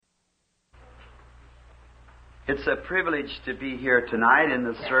It's a privilege to be here tonight in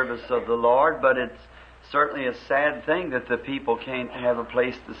the service of the Lord, but it's certainly a sad thing that the people can't have a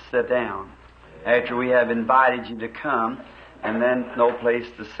place to sit down after we have invited you to come, and then no place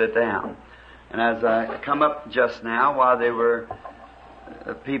to sit down. And as I come up just now, while there were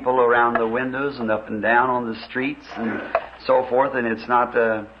people around the windows and up and down on the streets and so forth, and it's not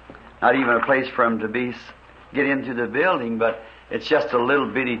even a place for them to get into the building, but it's just a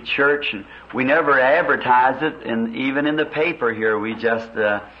little bitty church, and we never advertise it, and even in the paper here, we just, some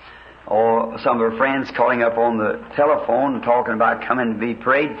of our friends calling up on the telephone and talking about coming to be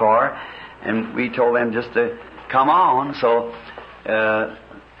prayed for, and we told them just to come on. So the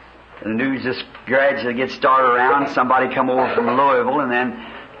news just gradually gets started around. Somebody come over from Louisville and then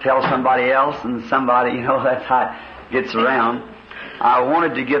tell somebody else, and somebody, that's how it gets around. I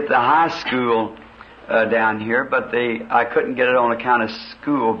wanted to get the high school down here, but I couldn't get it on account of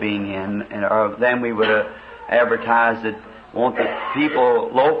school being in, or then we would have advertised it. Want the people,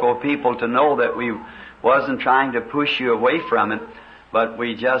 local people, to know that we wasn't trying to push you away from it, but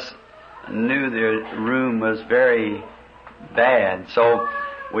we just knew the room was very bad. So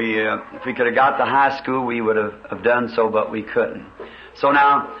if we could have got the high school, we would have done so, but we couldn't. So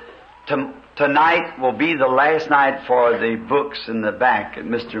now, tonight will be the last night for the books in the back that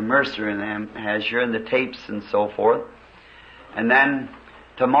Mr. Mercer and them has here, and the tapes and so forth. And then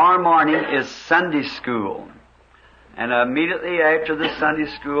tomorrow morning is Sunday school. And immediately after the Sunday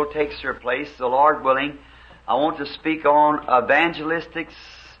school takes their place, the Lord willing, I want to speak on evangelistic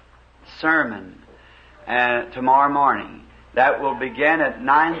sermon tomorrow morning. That will begin at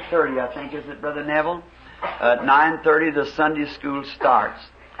 9:30, I think, is it, Brother Neville? At 9:30 the Sunday school starts.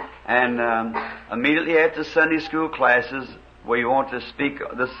 And immediately after Sunday school classes, we want to speak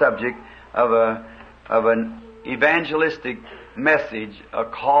the subject of an evangelistic message, a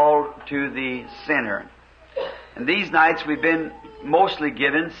call to the sinner. And these nights we've been mostly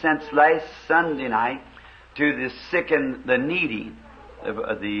given since last Sunday night to the sick and the needy,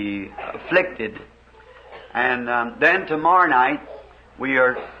 the afflicted. And then tomorrow night we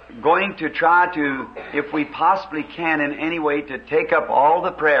are going to try to, if we possibly can in any way, to take up all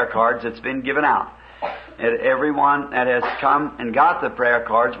the prayer cards that's been given out. And everyone that has come and got the prayer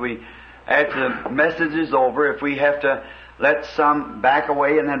cards, after the message is over, if we have to let some back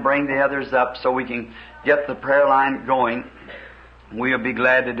away and then bring the others up so we can get the prayer line going, we'll be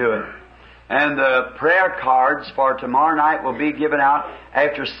glad to do it. And the prayer cards for tomorrow night will be given out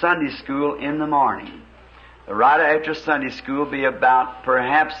after Sunday school in the morning. Right after Sunday school will be about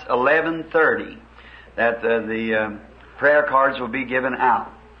perhaps 11:30 that the prayer cards will be given out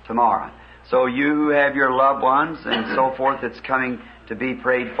tomorrow. So you who have your loved ones and so forth that's coming to be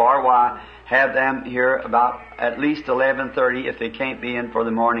prayed for, why, have them here about at least 11:30 if they can't be in for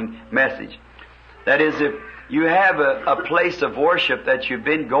the morning message. That is, if you have a place of worship that you've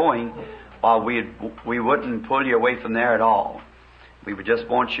been going, we wouldn't pull you away from there at all. We would just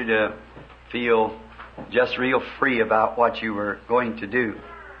want you to feel just real free about what you were going to do.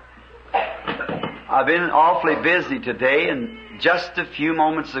 I've been awfully busy today, and just a few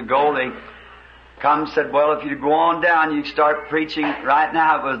moments ago they come and said, well, if you go on down, you start preaching right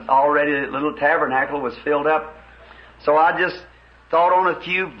now. It was already, the little tabernacle was filled up. So I just thought on a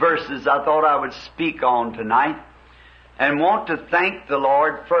few verses I thought I would speak on tonight, and want to thank the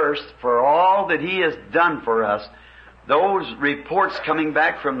Lord first for all that He has done for us. Those reports coming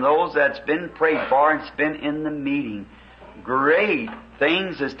back from those that's been prayed for and it's been in the meeting. Great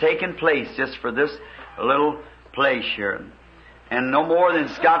things has taken place just for this little place here. And no more than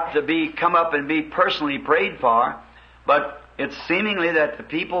it's got to come up and be personally prayed for, but it's seemingly that the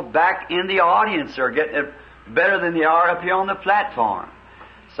people back in the audience are getting it better than they are up here on the platform.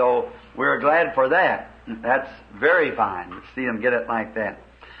 So we're glad for that. That's very fine to see them get it like that.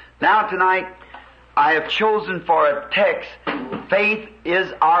 Now tonight, I have chosen for a text, faith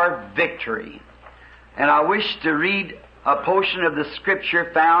is our victory. And I wish to read a portion of the Scripture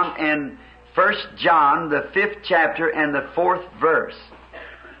found in 1 John, the 5th chapter and the 4th verse.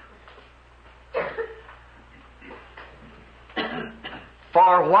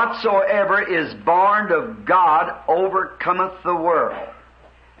 For whatsoever is born of God overcometh the world.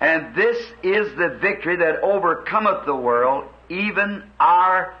 And this is the victory that overcometh the world, even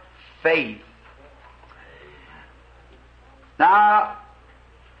our faith. Now,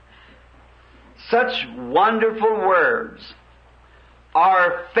 such wonderful words.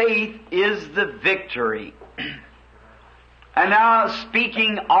 Our faith is the victory. And now,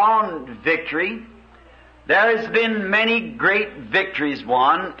 speaking on victory, there has been many great victories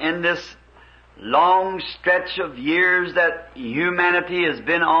won in this long stretch of years that humanity has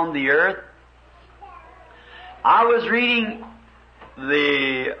been on the earth. I was reading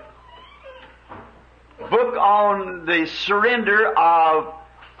the book on the surrender of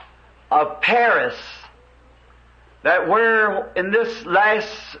Paris, that where in this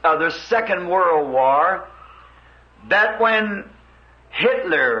the Second World War, that when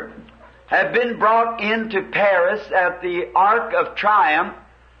Hitler had been brought into Paris at the Arc of Triumph,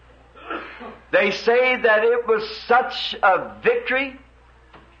 they say that it was such a victory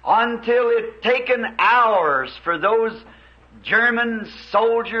until it taken hours for those German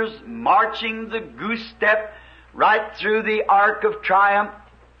soldiers marching the goose step right through the Arc of Triumph,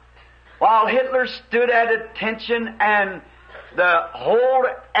 while Hitler stood at attention and the whole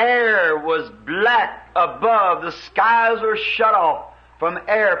air was black above, the skies were shut off from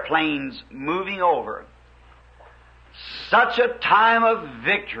airplanes moving over. Such a time of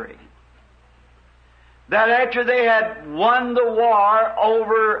victory that after they had won the war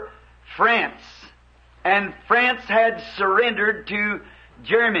over France, and France had surrendered to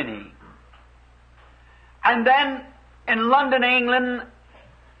Germany. And then in London, England,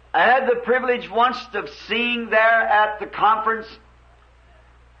 I had the privilege once of seeing there at the conference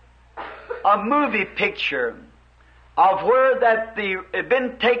a movie picture of where that it had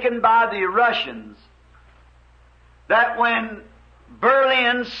been taken by the Russians, that when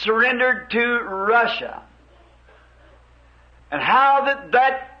Berlin surrendered to Russia, and how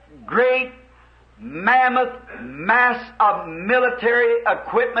that great mammoth mass of military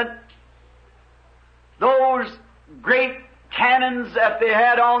equipment, those great cannons that they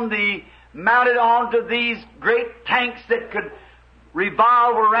had mounted onto these great tanks that could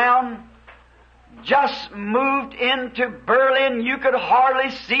revolve around, just moved into Berlin. You could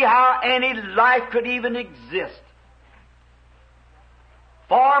hardly see how any life could even exist.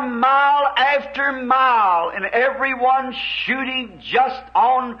 For mile after mile, and everyone shooting just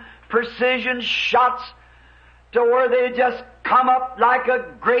on precision shots to where they just come up like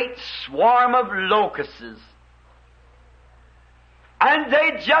a great swarm of locusts. And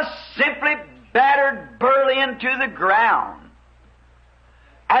they just simply battered Berlin to the ground.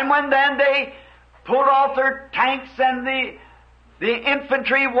 And when then they pulled off their tanks and the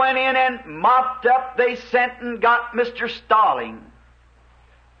infantry went in and mopped up, they sent and got Mr. Stalin.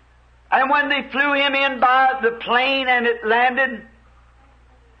 And when they flew him in by the plane and it landed,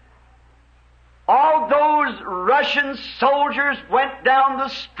 all those Russian soldiers went down the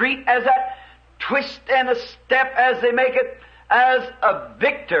street as that twist and a step as they make it as a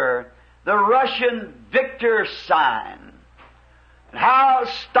victor, the Russian victor sign. And how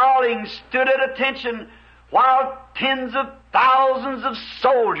Stalin stood at attention while tens of thousands of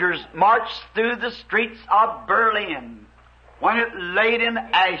soldiers marched through the streets of Berlin when it laid in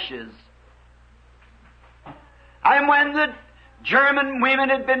ashes. And when the German women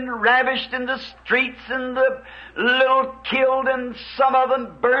had been ravished in the streets and the little killed and some of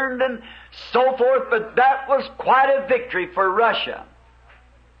them burned and so forth, but that was quite a victory for Russia.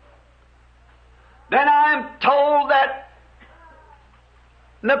 Then I am told that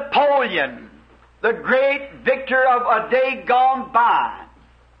Napoleon, the great victor of a day gone by,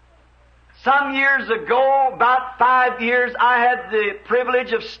 some years ago, about 5 years, I had the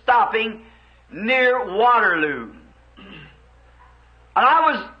privilege of stopping near Waterloo. And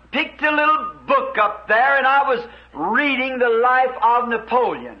I picked a little book up there, and I was reading the life of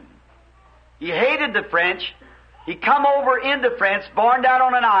Napoleon. He hated the French. He come over into France, born down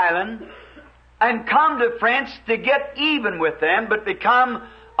on an island, and come to France to get even with them, but become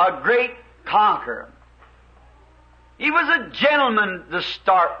a great conqueror. He was a gentleman to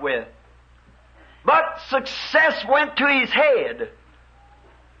start with. But success went to his head.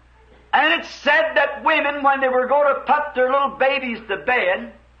 And it said that women, when they were going to put their little babies to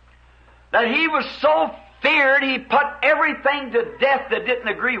bed, that he was so feared he put everything to death that didn't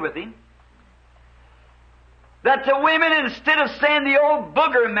agree with him, that the women, instead of saying the old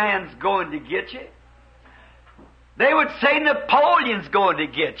booger man's going to get you, they would say Napoleon's going to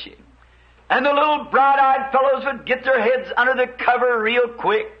get you. And the little bright-eyed fellows would get their heads under the cover real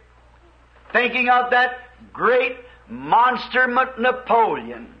quick, thinking of that great monster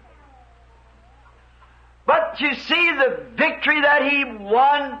Napoleon. But you see, the victory that he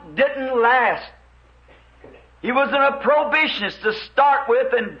won didn't last. He was a prohibitionist to start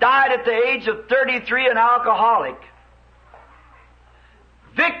with and died at the age of 33, an alcoholic.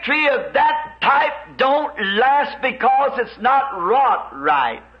 Victory of that type don't last because it's not wrought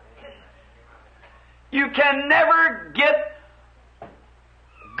right. You can never get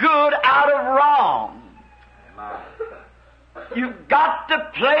good out of wrong. You've got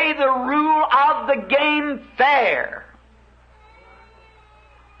to play the rule of the game fair.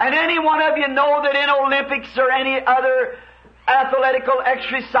 And any one of you know that in Olympics or any other athletical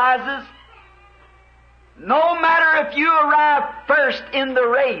exercises, no matter if you arrive first in the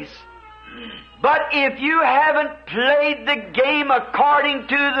race, but if you haven't played the game according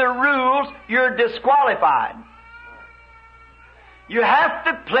to the rules, you're disqualified. You have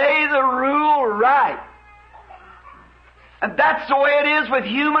to play the rule right. And that's the way it is with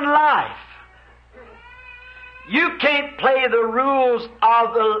human life. You can't play the rules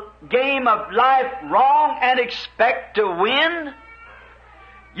of the game of life wrong and expect to win.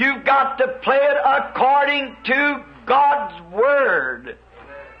 You've got to play it according to God's Word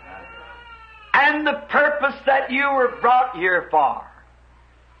and the purpose that you were brought here for.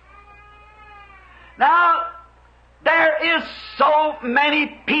 Now, there is so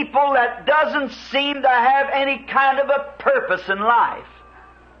many people that doesn't seem to have any kind of a purpose in life.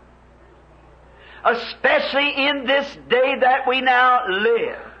 Especially in this day that we now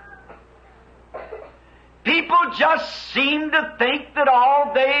live. People just seem to think that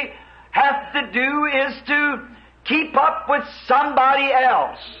all they have to do is to keep up with somebody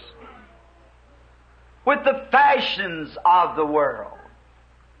else, with the fashions of the world,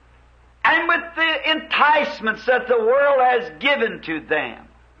 and with the enticements that the world has given to them.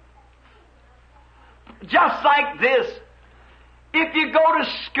 Just like this, if you go to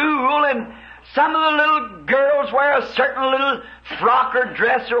school and some of the little girls wear a certain little frock or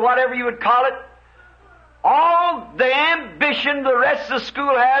dress or whatever you would call it, all the ambition the rest of the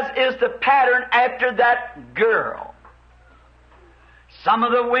school has is to pattern after that girl. Some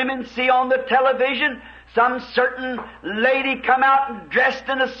of the women see on the television some certain lady come out and dressed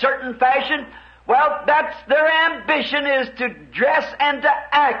in a certain fashion. Well, that's their ambition, is to dress and to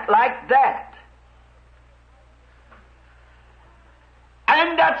act like that.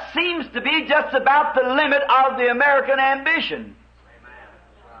 And that seems to be just about the limit of the American ambition.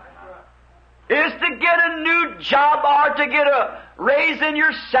 Is to get a new job or to get a raise in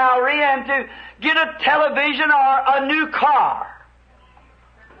your salary and to get a television or a new car.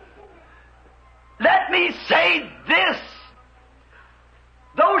 Let me say this.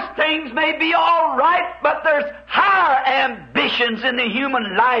 Those things may be all right, but there's higher ambitions in the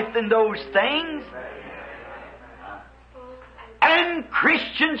human life than those things. And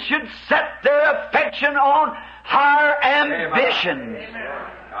Christians should set their affection on higher ambitions.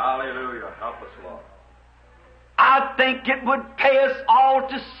 Hallelujah. Help us, Lord. I think it would pay us all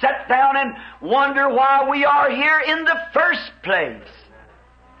to sit down and wonder why we are here in the first place.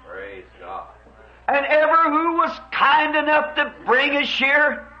 Praise God. And ever who was kind enough to bring us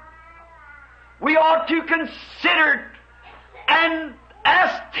here, we ought to consider and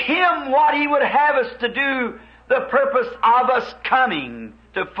ask Him what He would have us to do, the purpose of us coming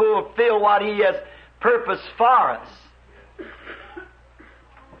to fulfill what He has purposed for us.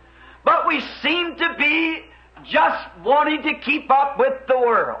 But we seem to be just wanting to keep up with the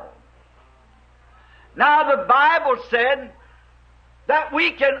world. Now the Bible said that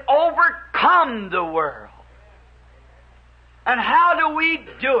we can overcome the world. And how do we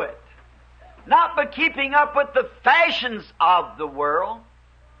do it? Not by keeping up with the fashions of the world,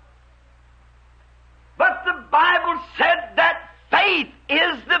 but the Bible said that faith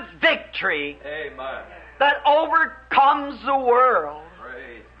is the victory Amen. that overcomes the world.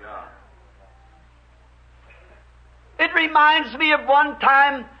 Praise God. It reminds me of one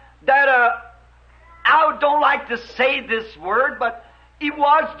time that I don't like to say this word, but he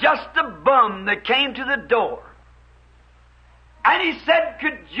was just a bum that came to the door. And he said,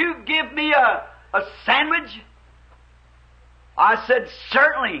 "Could you give me a sandwich?" I said,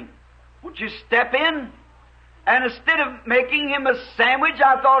 "Certainly. Would you step in?" And instead of making him a sandwich,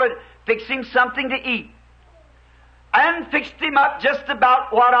 I thought I'd fix him something to eat. And fixed him up just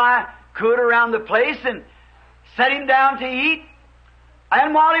about what I could around the place and set him down to eat.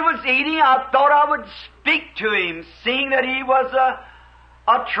 And while he was eating, I thought I would speak to him, seeing that he was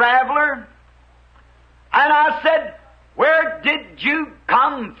a traveler. And I said, "Where did you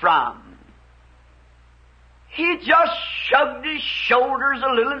come from?" He just shrugged his shoulders a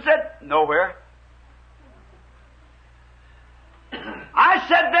little and said, "Nowhere." I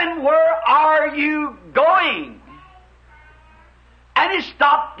said, "Then where are you going?" And he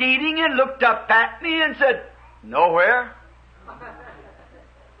stopped eating and looked up at me and said, "Nowhere."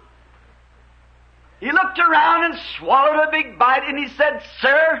 He looked around and swallowed a big bite and he said,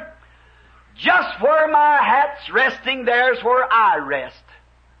 "Sir, just where my hat's resting, there's where I rest."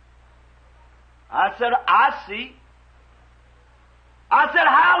 I said, "I see." I said,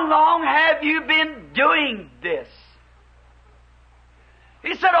 "How long have you been doing this?"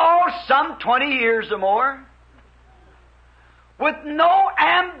 He said, "Oh, some 20 years or more." with no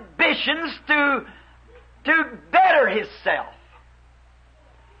ambitions to better himself.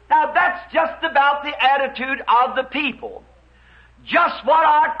 Now that's just about the attitude of the people. Just what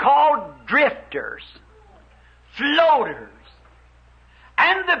I call drifters, floaters.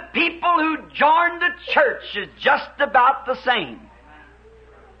 And the people who join the church is just about the same.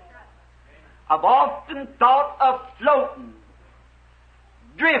 I've often thought of floating,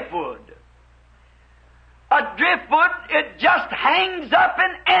 driftwood. A driftwood, it just hangs up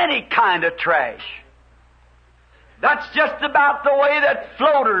in any kind of trash. That's just about the way that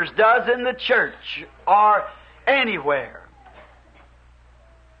floaters does in the church or anywhere.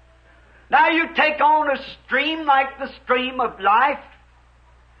 Now you take on a stream like the stream of life,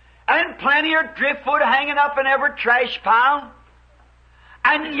 and plenty of driftwood hanging up in every trash pile,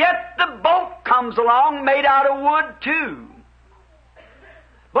 and yet the boat comes along made out of wood too.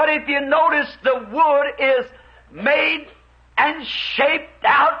 But if you notice, the wood is made and shaped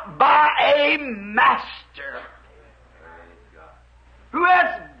out by a master who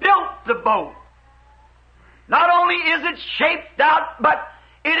has built the boat. Not only is it shaped out, but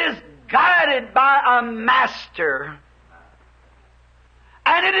it is guided by a master.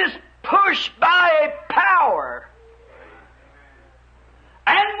 And it is pushed by a power.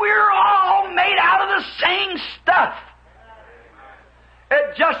 And we're all made out of the same stuff.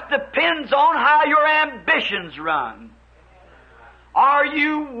 It just depends on how your ambitions run. Are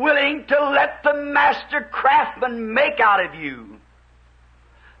you willing to let the master craftsman make out of you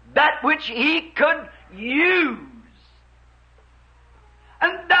that which he could use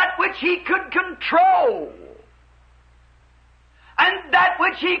and that which he could control and that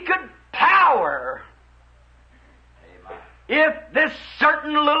which he could power? If this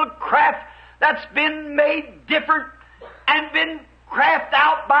certain little craft that's been made different and been crafted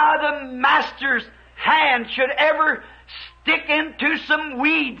out by the master's hand should ever stick into some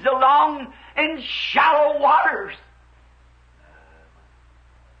weeds along in shallow waters,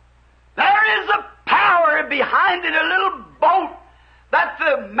 there is a power behind it, a little boat that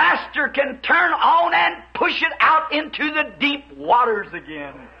the master can turn on and push it out into the deep waters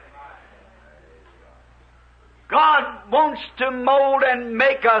again. God wants to mold and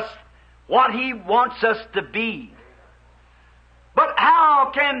make us what He wants us to be. But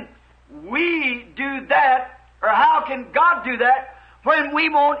how can we do that, or how can God do that, when we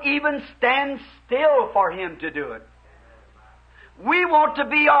won't even stand still for Him to do it? We want to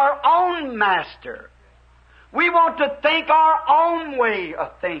be our own master. We want to think our own way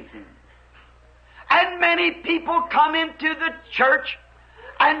of thinking. And many people come into the church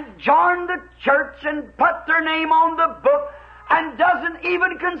and join the church and put their name on the book and doesn't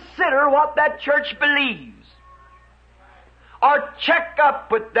even consider what that church believes, or check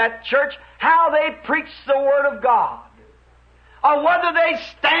up with that church how they preach the Word of God, or whether they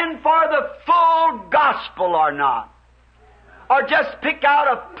stand for the full gospel or not, or just pick out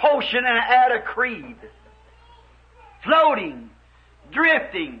a portion and add a creed. Floating,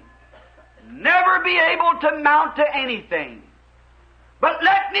 drifting, never be able to mount to anything. But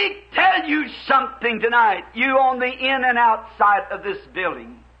let me tell you something tonight, you on the in and outside of this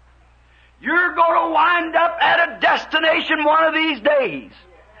building. You're going to wind up at a destination one of these days.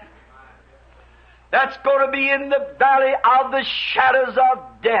 That's going to be in the valley of the shadows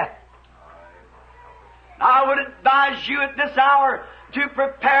of death. I would advise you at this hour to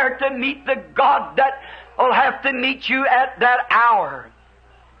prepare to meet the God that will have to meet you at that hour.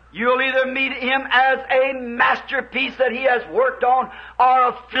 You'll either meet Him as a masterpiece that He has worked on, or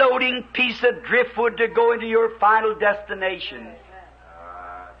a floating piece of driftwood to go into your final destination.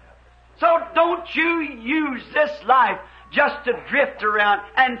 So don't you use this life just to drift around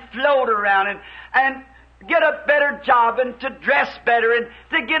and float around and get a better job and to dress better and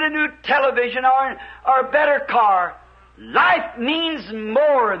to get a new television or a better car. Life means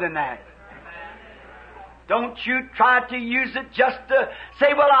more than that. Don't you try to use it just to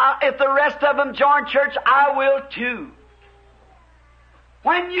say, well, if the rest of them join church, I will too.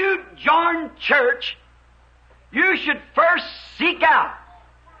 When you join church, you should first seek out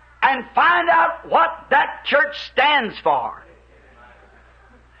and find out what that church stands for.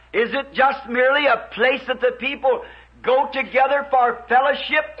 Is it just merely a place that the people go together for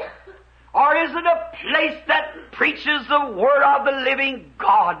fellowship? Or is it a place that preaches the Word of the living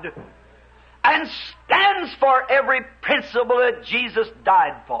God and stands for every principle that Jesus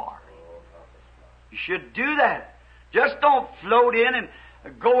died for? You should do that. Just don't float in and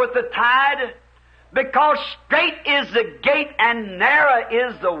go with the tide, because straight is the gate and narrow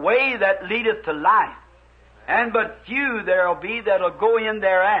is the way that leadeth to life, and but few there'll be that'll go in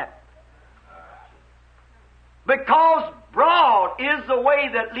thereat. Because broad is the way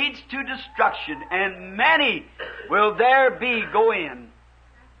that leads to destruction, and many will there be go in.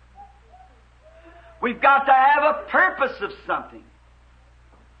 We've got to have a purpose of something.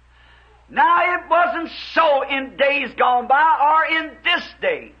 Now, it wasn't so in days gone by or in this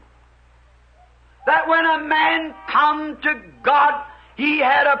day that when a man come to God, he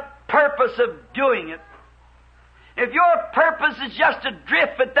had a purpose of doing it. If your purpose is just to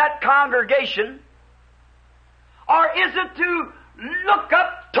drift at that congregation, or is it to look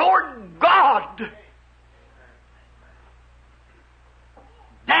up toward God?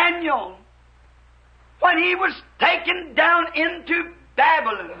 Daniel, when he was taken down into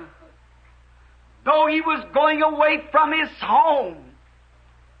Babylon, though he was going away from his home,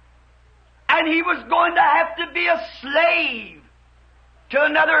 and he was going to have to be a slave to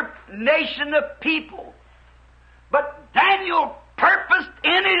another nation of people, but Daniel purposed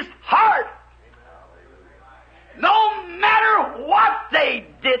in his heart, no matter what they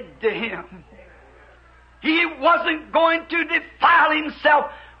did to him, he wasn't going to defile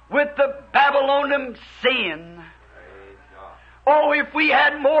himself with the Babylonian sin. Oh, if we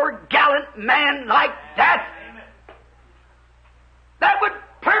had more gallant men like that, that would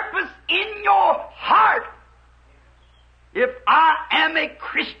purpose in your heart. If I am a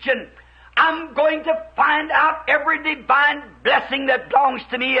Christian, I'm going to find out every divine blessing that belongs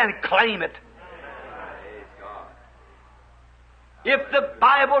to me and claim it. If the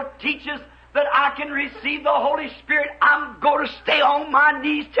Bible teaches that I can receive the Holy Spirit, I'm going to stay on my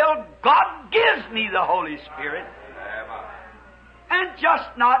knees till God gives me the Holy Spirit. And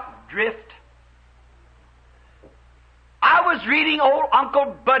just not drift. I was reading old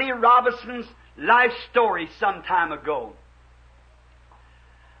Uncle Buddy Robinson's life story some time ago.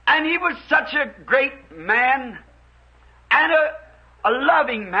 And he was such a great man, and a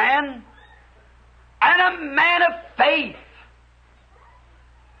loving man, and a man of faith.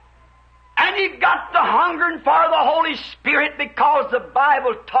 And he got the hungering for the Holy Spirit because the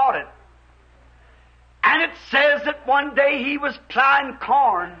Bible taught it. And it says that one day he was plowing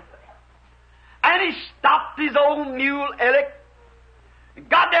corn, and he stopped his old mule, Ellick,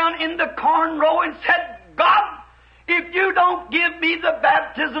 got down in the corn row and said, God, if you don't give me the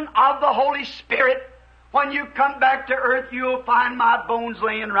baptism of the Holy Spirit, when you come back to earth, you'll find my bones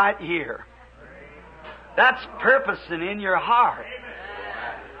laying right here. That's purposing in your heart.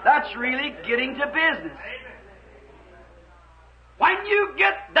 That's really getting to business. When you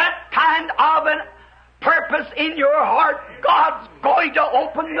get that kind of an purpose in your heart, God's going to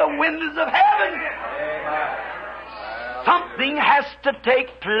open the windows of heaven. Something has to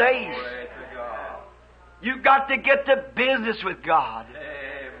take place. You've got to get to business with God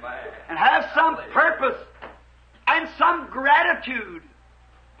and have some purpose and some gratitude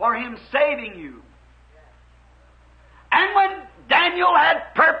for Him saving you. And when Daniel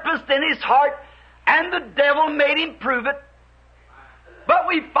had purposed in his heart, and the devil made him prove it, but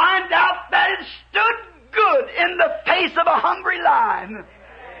we find out that it stood good in the face of a hungry lion.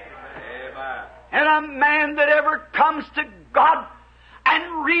 Amen. And a man that ever comes to God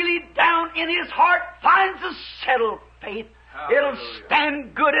and really down in his heart finds a settled faith, it'll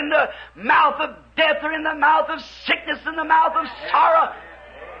stand good in the mouth of death or in the mouth of sickness, in the mouth of sorrow.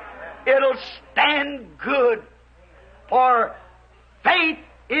 It'll stand good, for faith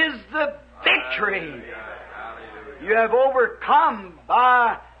is the victory. You have overcome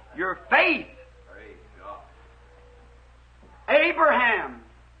by your faith. Abraham,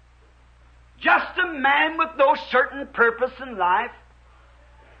 just a man with no certain purpose in life,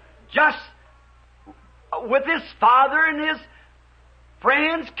 just with his father and his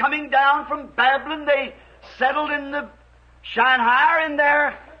friends coming down from Babylon, they settled in the Shanghai, and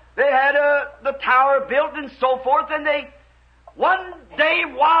there they had the tower built and so forth, and one day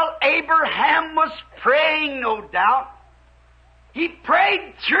while Abraham was praying, no doubt, he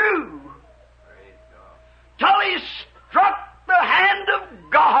prayed through till he struck the hand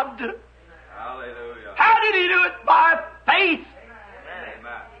of God. Hallelujah. How did he do it? By faith.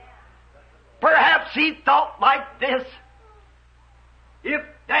 Amen. Perhaps he thought like this: if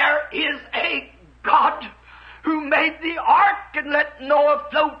there is a God who made the ark and let Noah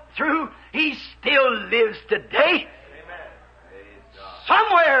float through, He still lives today.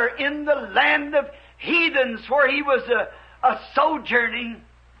 Somewhere in the land of heathens where he was a sojourning,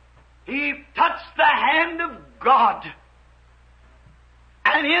 he touched the hand of God.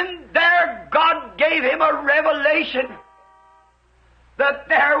 And in there, God gave him a revelation that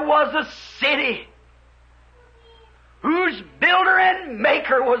there was a city whose builder and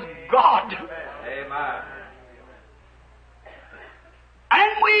maker was God. Amen.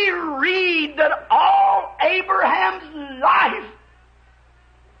 And we read that all Abraham's life,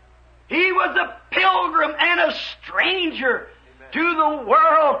 he was a pilgrim and a stranger to the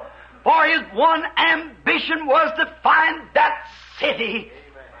world, for his one ambition was to find that city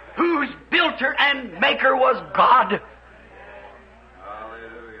whose builder and maker was God.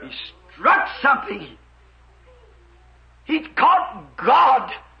 Hallelujah. He struck something. He caught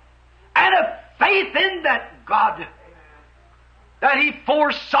God and a faith in that God, that he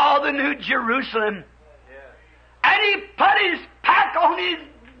foresaw the New Jerusalem. And he put his pack on his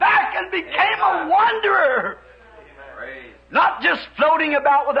back and became a wanderer. Praise. Not just floating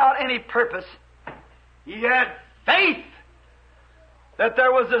about without any purpose. He had faith that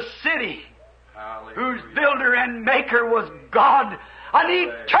there was a city Hallelujah. whose builder and maker was God, an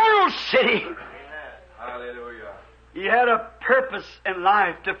eternal city. Hallelujah. He had a purpose in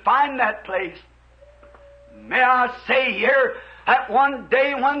life to find that place. May I say here that one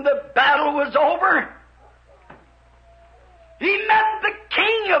day when the battle was over, he met the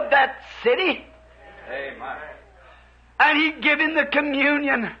king of that city, Amen. and he gave him the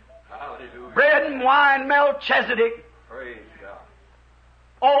communion, Hallelujah. bread and wine, Melchizedek. Praise God.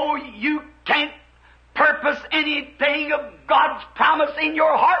 Oh, you can't purpose anything of God's promise in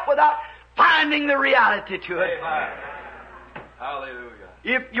your heart without finding the reality to it. Amen. Hallelujah.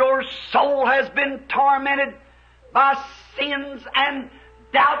 If your soul has been tormented by sins and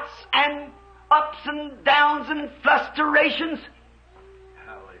doubts and ups and downs and frustrations,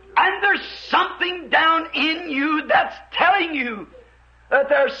 Hallelujah. and there's something down in you that's telling you that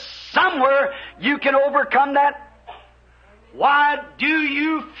there's somewhere you can overcome that, why do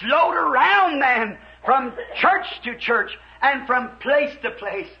you float around then from church to church and from place to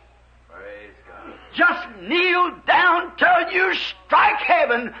place? Praise God. Just kneel down till you strike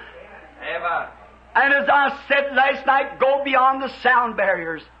heaven. Amen. And as I said last night, go beyond the sound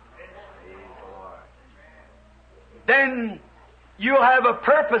barriers. Praise the Lord. Then you'll have a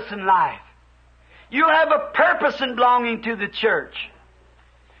purpose in life. You'll have a purpose in belonging to the church.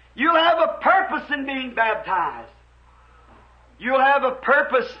 You'll have a purpose in being baptized. You'll have a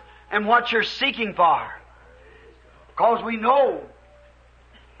purpose in what you're seeking for. Because we know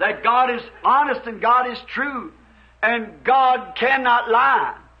that God is honest and God is true and God cannot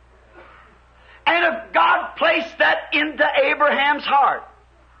lie. And if God placed that into Abraham's heart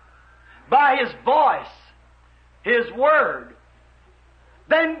by His voice, His Word,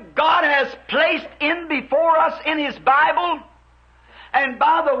 then God has placed in before us in His Bible and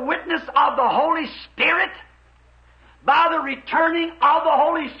by the witness of the Holy Spirit, by the returning of the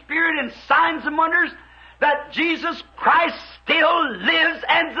Holy Spirit in signs and wonders, that Jesus Christ still lives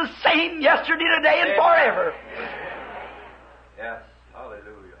and is the same yesterday, today, and forever. Yes. Hallelujah.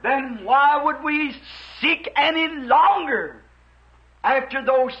 Then why would we seek any longer after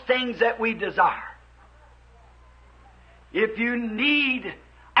those things that we desire? If you need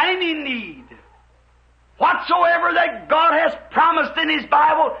any need whatsoever that God has promised in His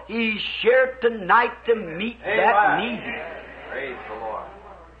Bible, He's here tonight to meet that need. Praise the Lord.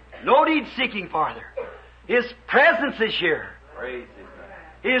 No need seeking farther. His presence is here. Praise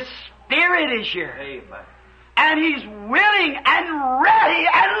His name. His Spirit is here. Amen. And He's willing and ready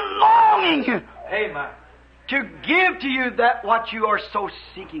and longing Amen. to give to you that what you are so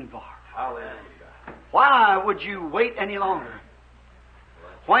seeking for. Hallelujah. Why would you wait any longer?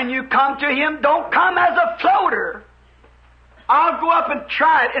 When you come to Him, don't come as a floater. I'll go up and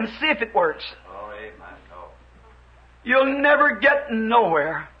try it and see if it works. Oh, amen. Oh. You'll never get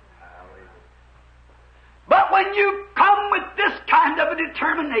nowhere. Hallelujah. But when you come with this kind of a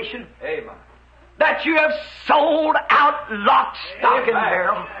determination Amen. that you have sold out lock, stock, and Amen.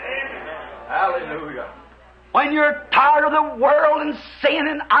 barrel, Hallelujah. when you're tired of the world and sin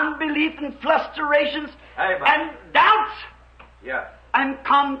and unbelief and frustrations Amen. and doubts, Yes. and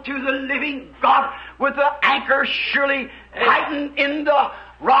come to the living God with the anchor surely tightened in the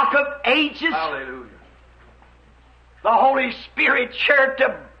rock of ages, Hallelujah. the Holy Spirit sure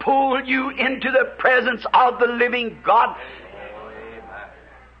to pull you into the presence of the living God. Oh, amen.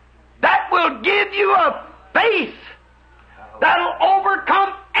 That will give you a faith that'll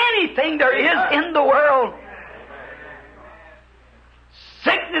overcome anything there is in the world.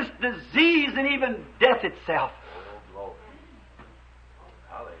 Sickness, disease, and even death itself. Oh, glory.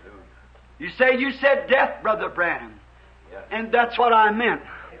 Hallelujah. You said death, Brother Branham. Yes. And that's what I meant.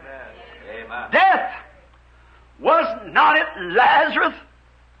 Amen. Amen. Death. Was not it Lazarus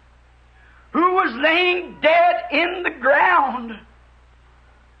who was laying dead in the ground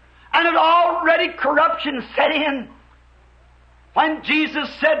and had already corruption set in? When Jesus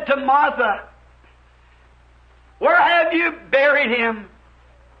said to Martha, "Where have you buried him?"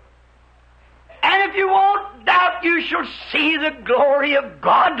 And if you won't doubt, you shall see the glory of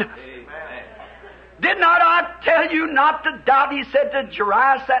God. Amen. Did not I tell you not to doubt? He said to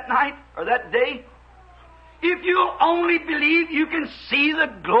Jairus that night, or that day. If you'll only believe you can see the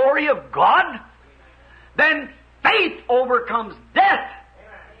glory of God, then faith overcomes death.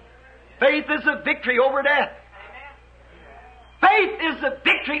 Faith is a victory over death. Faith is the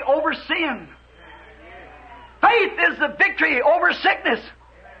victory over sin. Faith is the victory over sickness.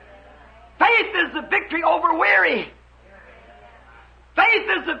 Faith is the victory over weary. Faith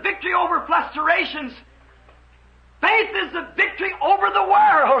is the victory over frustrations. Faith is the victory over the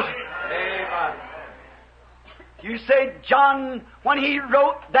world. Amen. You say, John, when he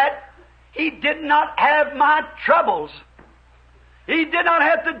wrote that, he did not have my troubles. He did not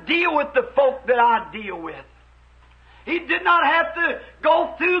have to deal with the folk that I deal with. He did not have to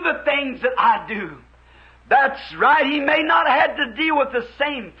go through the things that I do. That's right. He may not have had to deal with the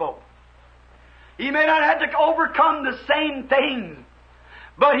same folk. He may not have had to overcome the same things.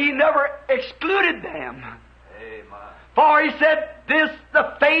 But he never excluded them. Amen. For he said,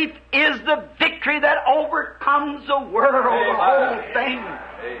 the faith is the victory that overcomes the world, the whole thing.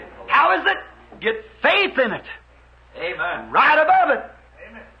 Amen. How is it? Get faith in it. Amen. Right above it.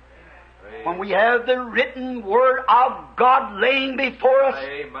 Praise When we have the written Word of God laying before us,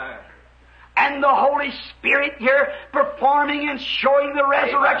 Amen. and the Holy Spirit here performing and showing the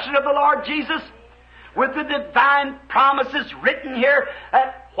resurrection of the Lord Jesus, with the divine promises written here,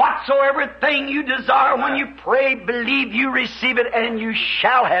 that whatsoever thing you desire when you pray, believe you receive it, and you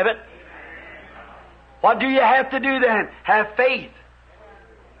shall have it. What do you have to do then? Have faith.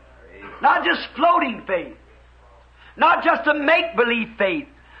 Not just floating faith. Not just a make-believe faith,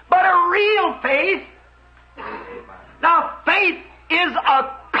 but a real faith. Now, faith is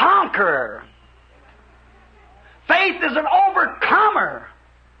a conqueror. Faith is an overcomer.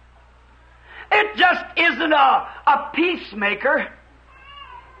 It just isn't a peacemaker.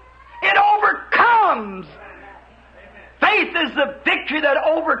 It overcomes. Faith is the victory that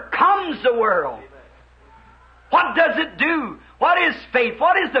overcomes the world. What does it do? What is faith?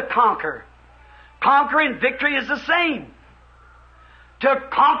 What is the conquer? Conquer and victory is the same. To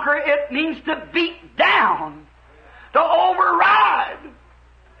conquer, it means to beat down, to override,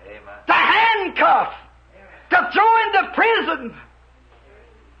 Amen. to handcuff, to throw into prison.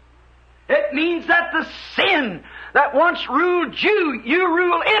 It means that the sin that once ruled you, you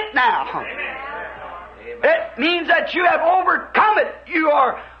rule it now. Amen. It means that you have overcome it.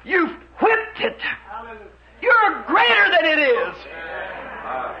 You've whipped it. You're greater than it is.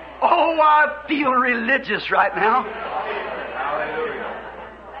 Oh, I feel religious right now. Hallelujah.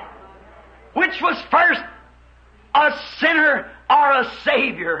 Which was first, a sinner or a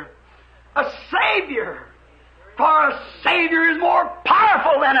Savior? A Savior. For a Savior is more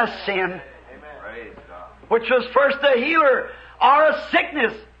powerful than a sin. Praise God. Which was first a healer or a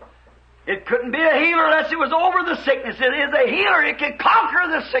sickness. It couldn't be a healer unless it was over the sickness. It is a healer. It can conquer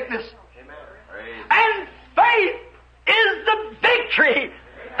the sickness. Praise And faith is the victory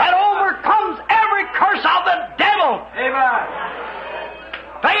that overcomes every curse of the devil. Amen.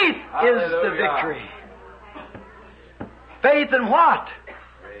 Faith is the Hallelujah. victory. Faith in what?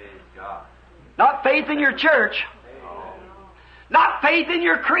 Praise God. Not faith in your church. Oh. Not faith in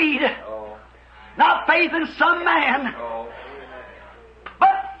your creed. Oh. Not faith in some man. Oh. But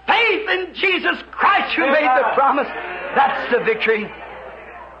faith in Jesus Christ who made the promise. That's the victory.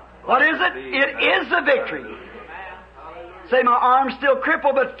 What is it? It is the victory. Say, my arm's still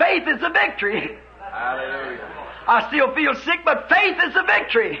crippled, but faith is the victory. Hallelujah. I still feel sick, but faith is the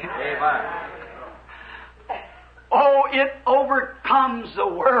victory. Amen. Oh, it overcomes the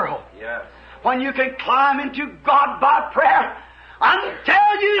world. Yes. When you can climb into God by prayer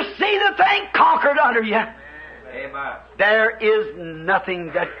until you see the thing conquered under you. Amen. There is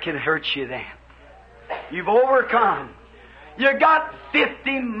nothing that can hurt you then. You've overcome. You got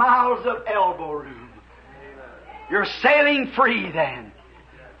 50 miles of elbow room. You're sailing free then.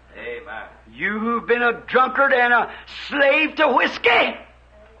 Amen. You who've been a drunkard and a slave to whiskey,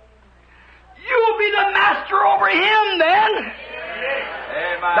 you'll be the master over him then.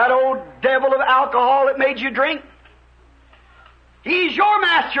 Amen. That old devil of alcohol that made you drink, he's your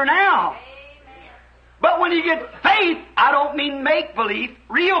master now. But when you get faith, I don't mean make-believe,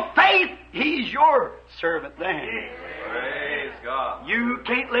 real faith, he's your servant then. Praise God. You who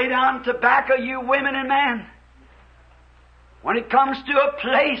can't lay down tobacco, you women and men, when it comes to a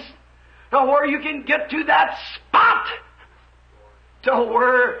place to where you can get to that spot, to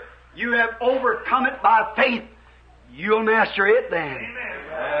where you have overcome it by faith, you'll master it then.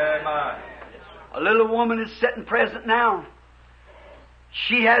 Amen. A little woman is sitting present now.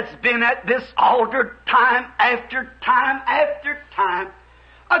 She has been at this altar time after time after time.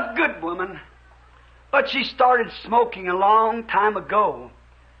 A good woman. But she started smoking a long time ago.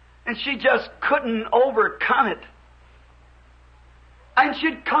 And she just couldn't overcome it. And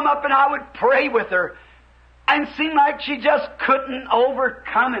she'd come up and I would pray with her. And it seemed like she just couldn't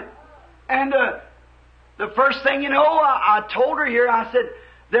overcome it. And the first thing you know, I told her here, I said,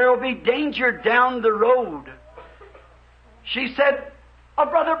 there will be danger down the road. She said, oh,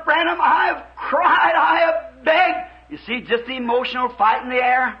 Brother Branham, I have cried, I have begged. You see, just the emotional fight in the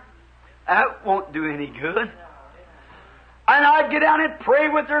air, that won't do any good. And I'd get down and pray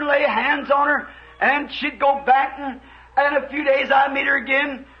with her, lay hands on her, and she'd go back, and in a few days I'd meet her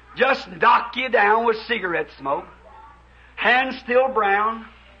again, just knock you down with cigarette smoke, hands still brown.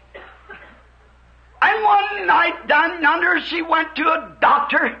 And one night down yonder, she went to a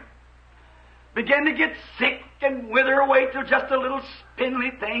doctor, began to get sick and wither away to just a little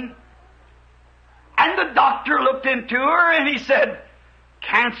spindly thing. And the doctor looked into her and he said,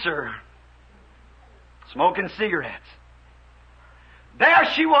 cancer, smoking cigarettes. There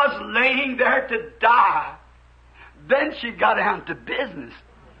she was laying there to die. Then she got down to business.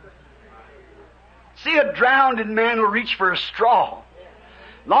 See, a drowned man will reach for a straw.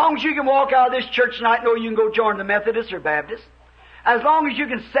 Long as you can walk out of this church tonight and know you can go join the Methodist or Baptist. As long as you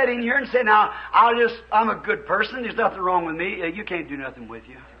can sit in here and say, now, I'm a good person, there's nothing wrong with me, you can't do nothing with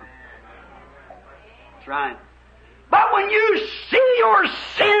you. That's right. But when you see your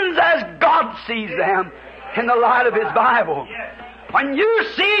sins as God sees them in the light of His Bible, when you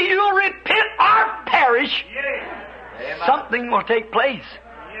see you'll repent or perish, something will take place.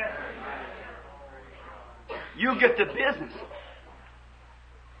 You get to business.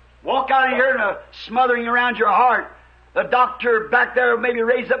 Walk out of here and a smothering around your heart. The doctor back there maybe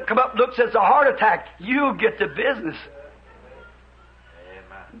raise up, come up, looks, says a heart attack. You get to business.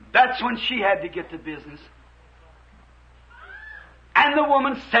 Amen. That's when she had to get to business. And the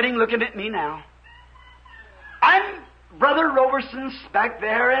woman sitting looking at me now. And Brother Roberson's back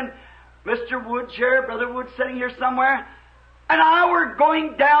there, and Mr. Wood here, Brother Wood sitting here somewhere. And I were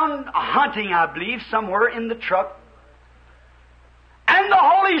going down hunting, I believe, somewhere in the truck. And the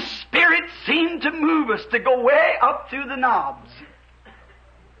Holy Spirit seemed to move us to go way up through the knobs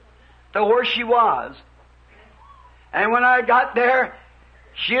to where she was. And when I got there,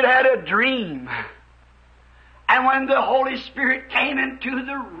 she had had a dream. And when the Holy Spirit came into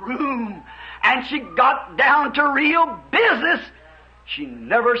the room and she got down to real business, she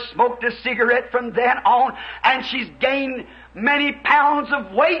never smoked a cigarette from then on, and she's gained many pounds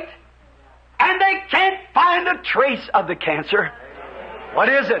of weight, and they can't find a trace of the cancer. What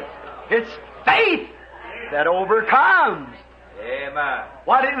is it? It's faith that overcomes. Amen.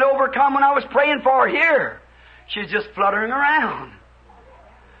 Why didn't it overcome when I was praying for her here? She's just fluttering around.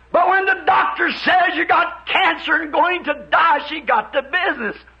 But when the doctor says you got cancer and going to die, she got to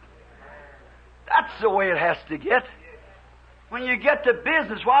business. That's the way it has to get. When you get to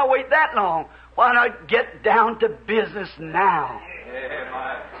business, why wait that long? Why not get down to business now?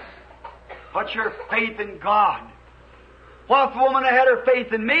 Amen. Put your faith in God. Well, if the woman had her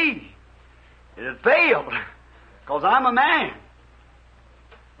faith in me, it had failed, because I'm a man.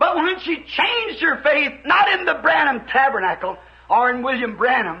 But when she changed her faith, not in the Branham Tabernacle, or in William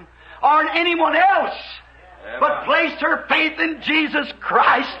Branham, or in anyone else, but placed her faith in Jesus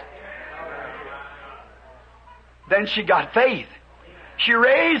Christ, then she got faith. She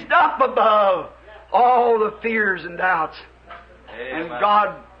raised up above all the fears and doubts, and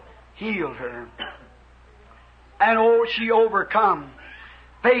God healed her. And oh, she overcome.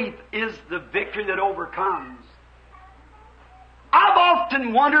 Faith is the victory that overcomes. I've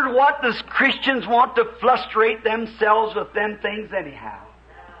often wondered what does Christians want to frustrate themselves with them things anyhow.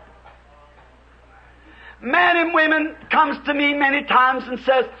 Men and women comes to me many times and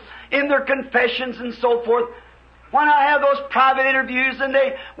says, in their confessions and so forth, when I have those private interviews and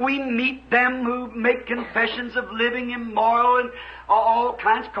we meet them who make confessions of living immoral and all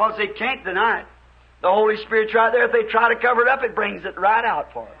kinds, because they can't deny it. The Holy Spirit's right there. If they try to cover it up, it brings it right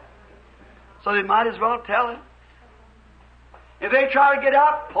out for them. So they might as well tell it. If they try to get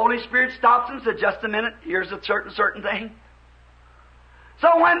out, Holy Spirit stops them and says, just a minute, here's a certain thing.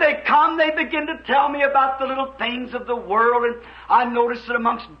 So when they come, they begin to tell me about the little things of the world, and I notice that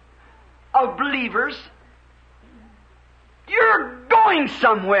amongst believers, you're going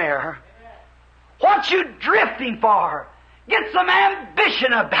somewhere. What you drifting for? Get some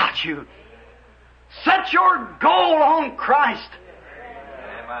ambition about you. Set your goal on Christ.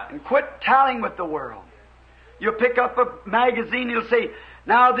 And quit tallying with the world. You'll pick up a magazine, you'll say,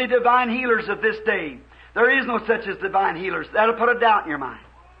 now the divine healers of this day. There is no such as divine healers. That'll put a doubt in your mind.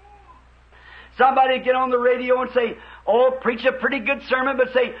 Somebody get on the radio and say, oh, preach a pretty good sermon,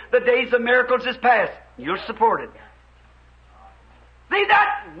 but say, the days of miracles is past. You'll support it. See,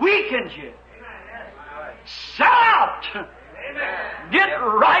 that weakens you. Sell out. Get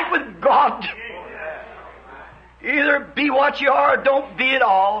right with God. Either be what you are or don't be at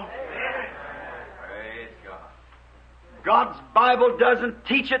all. God's Bible doesn't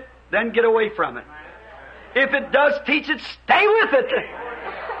teach it, then get away from it. If it does teach it, stay with it.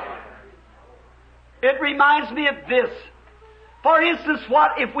 It reminds me of this. For instance,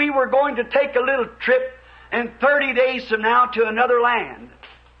 what if we were going to take a little trip in 30 days from now to another land?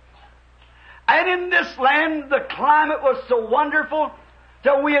 And in this land, the climate was so wonderful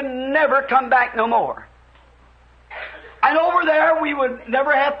till we had never come back no more. And over there, we would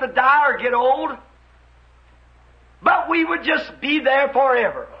never have to die or get old, but we would just be there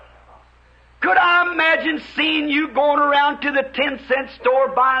forever. Could I imagine seeing you going around to the 10-cent store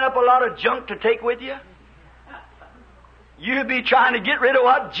buying up a lot of junk to take with you? You'd be trying to get rid of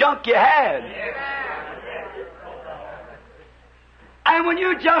what junk you had. And when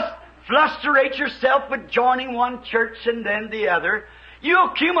you just frustrate yourself with joining one church and then the other, you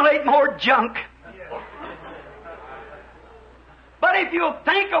accumulate more junk. But if you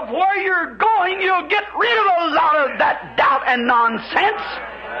think of where you're going, you'll get rid of a lot of that doubt and nonsense.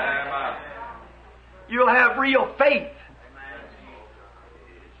 You'll have real faith.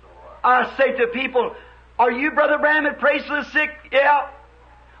 I say to people, are you Brother Branham that prays for the sick? Yeah.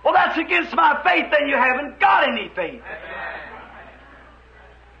 Well, that's against my faith, then you haven't got any faith.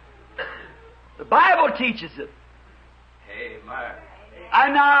 The Bible teaches it. Amen.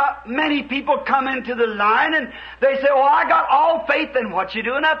 And now many people come into the line and they say, oh, I got all faith, then what you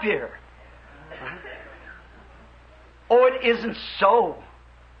doing up here? Oh, it isn't so.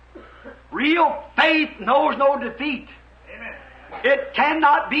 Real faith knows no defeat. Amen. It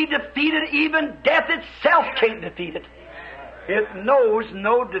cannot be defeated. Even death itself can't defeat it. It knows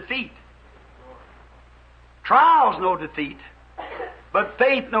no defeat. Trials no defeat. But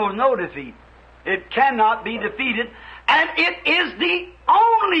faith knows no defeat. It cannot be defeated. And it is the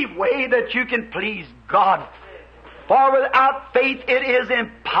only way that you can please God. For without faith it is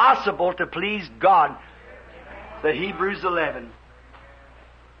impossible to please God. The Hebrews 11.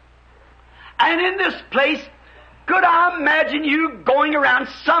 And in this place, could I imagine you going around,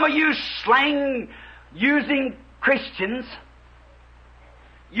 some of you slang using Christians,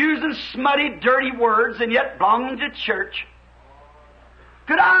 using smutty, dirty words, and yet belonging to church?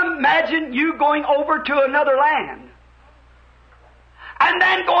 Could I imagine you going over to another land and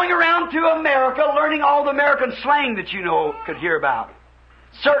then going around to America learning all the American slang that you know could hear about?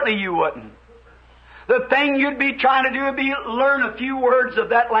 Certainly you wouldn't. The thing you'd be trying to do would be learn a few words of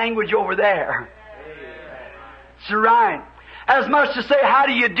that language over there. That's right. As much to say, how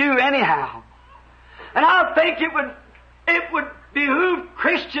do you do anyhow? And I think it would behoove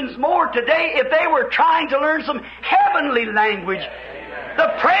Christians more today if they were trying to learn some heavenly language.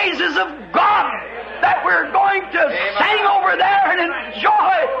 The praises of God that we're going to sing over there and enjoy.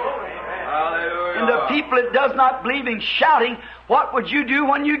 Hallelujah. And the people that does not believe in shouting, what would you do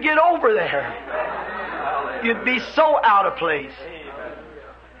when you get over there? You'd be so out of place.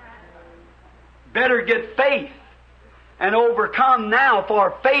 Better get faith and overcome now,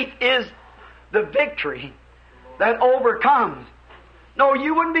 for faith is the victory that overcomes. No,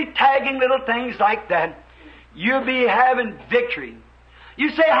 you wouldn't be tagging little things like that. You'd be having victory.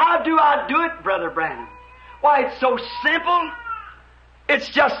 You say, how do I do it, Brother Branham? Why, it's so simple. It's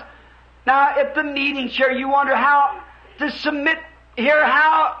just, now at the meeting chair, you wonder how to submit here,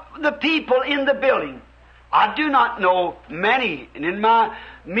 how the people in the building. I do not know many, and in my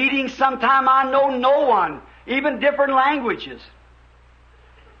meetings sometime I know no one, even different languages.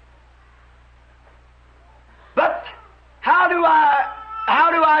 But how do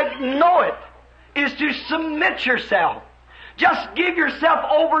I know it? Is to submit yourself. Just give yourself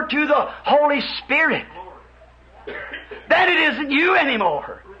over to the Holy Spirit. Then it isn't you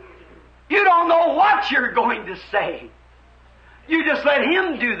anymore. You don't know what you're going to say. You just let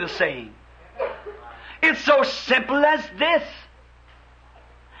Him do the saying. It's so simple as this.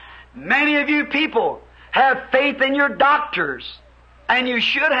 Many of you people have faith in your doctors, and you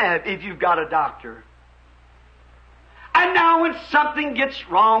should have if you've got a doctor. And now when something gets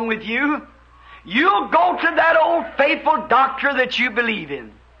wrong with you, you'll go to that old faithful doctor that you believe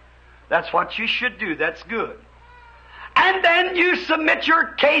in. That's what you should do. That's good. And then you submit your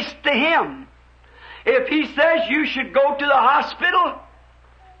case to him. If he says you should go to the hospital,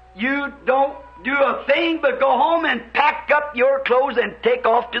 you don't do a thing but go home and pack up your clothes and take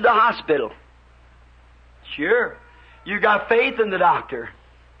off to the hospital. Sure. You got faith in the doctor.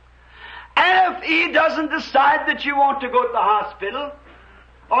 And if he doesn't decide that you want to go to the hospital,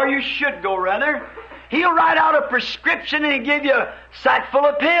 or you should go rather, he'll write out a prescription and give you a sack full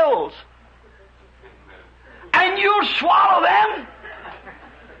of pills. And you'll swallow them,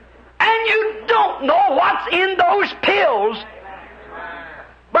 and you don't know what's in those pills,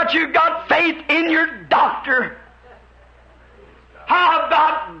 but you've got faith in your doctor. How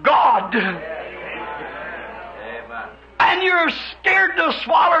about God? And you're scared to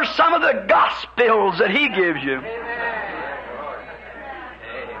swallow some of the gospels that He gives you.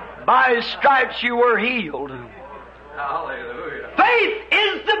 By His stripes you were healed. Hallelujah. Faith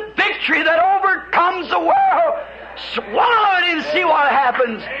is the victory that overcomes the world. Swallow it and see what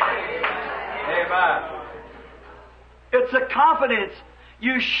happens. Amen. It's a confidence.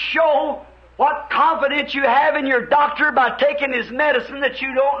 You show what confidence you have in your doctor by taking his medicine that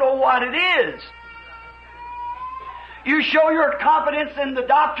you don't know what it is. You show your confidence in the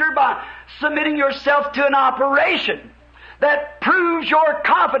doctor by submitting yourself to an operation that proves your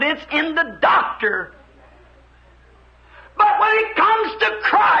confidence in the doctor. But when it comes to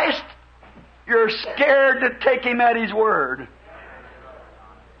Christ, you're scared to take Him at His word.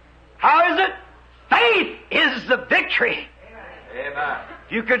 How is it? Faith is the victory. Amen.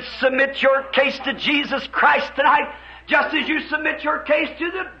 You could submit your case to Jesus Christ tonight, just as you submit your case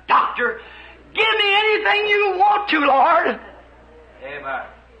to the doctor. Give me anything you want to, Lord. Amen.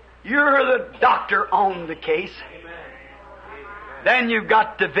 You're the doctor on the case. Then you've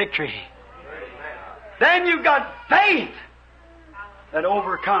got the victory. Then you've got faith that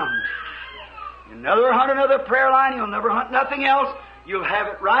overcomes. You'll never hunt another prayer line. You'll never hunt nothing else. You'll have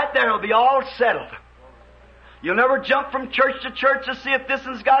it right there. It'll be all settled. You'll never jump from church to church to see if this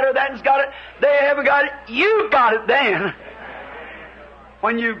one's got it or that one's got it. They haven't got it. You've got it then.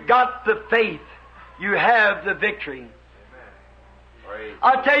 When you've got the faith, you have the victory.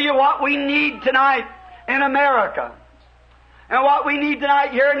 I'll tell you what we need tonight in America, and what we need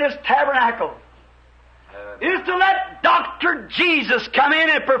tonight here in this tabernacle, is to let Dr. Jesus come in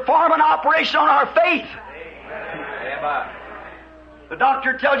and perform an operation on our faith. Amen. The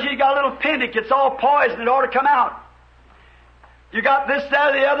doctor tells you got a little appendix, it's all poison, it ought to come out. You got this,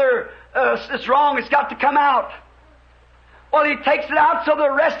 that, or the other, it's wrong, it's got to come out. Well, he takes it out so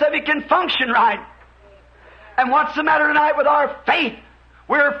the rest of it can function right. And what's the matter tonight with our faith?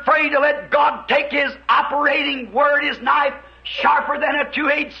 We're afraid to let God take His operating word, His knife, sharper than a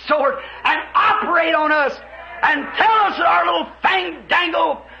two-edged sword, and operate on us and tell us that our little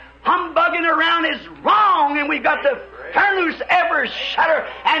fang-dangle humbugging around is wrong, and we've got to turn loose every shudder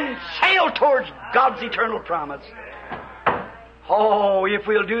and sail towards God's eternal promise. Oh, if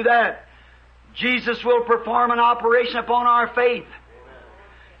we'll do that, Jesus will perform an operation upon our faith,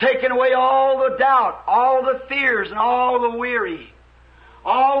 taking away all the doubt, all the fears, and all the weary,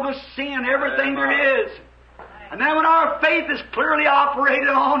 all the sin, everything there is. And then when our faith is clearly operated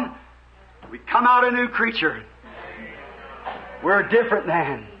on, we come out a new creature. We're different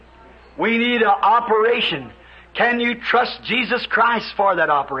then. We need an operation. Can you trust Jesus Christ for that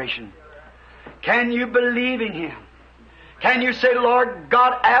operation? Can you believe in Him? Can you say, Lord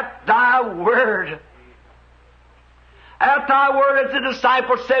God, at Thy word? At Thy word, as the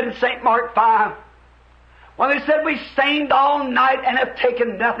disciples said in St. Mark 5, when they said, we stained all night and have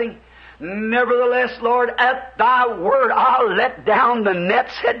taken nothing. Nevertheless, Lord, at Thy word, I'll let down the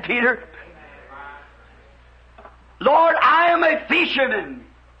net, said Peter. Lord, I am a fisherman.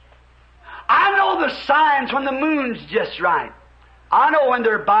 I know the signs when the moon's just right. I know when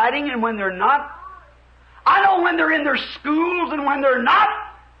they're biting and when they're not. I know when they're in their schools and when they're not.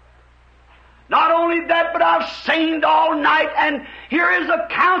 Not only that, but I've stained all night, and here is a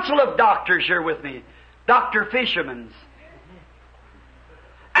council of doctors here with me. Dr. Fishermen's.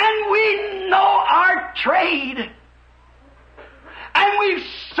 And we know our trade. And we've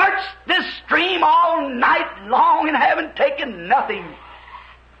searched this stream all night long and haven't taken nothing.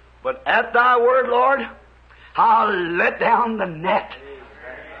 But at Thy word, Lord, I'll let down the net.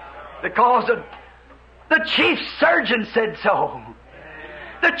 Because the chief surgeon said so.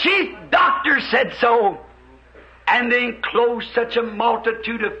 The chief doctor said so. And they enclosed such a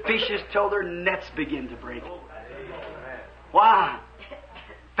multitude of fishes till their nets begin to break. Why?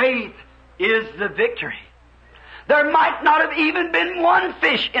 Faith is the victory. There might not have even been one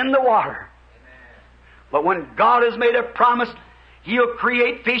fish in the water. But when God has made a promise, He'll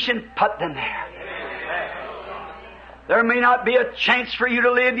create fish and put them there. There may not be a chance for you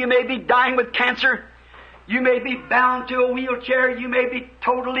to live. You may be dying with cancer. You may be bound to a wheelchair. You may be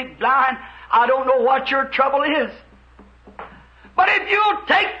totally blind. I don't know what your trouble is. But But if you'll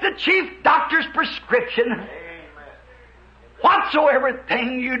take the chief doctor's prescription, whatsoever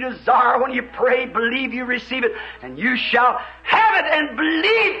thing you desire when you pray, believe you receive it, and you shall have it, and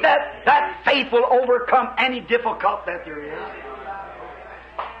believe that that faith will overcome any difficulty that there is.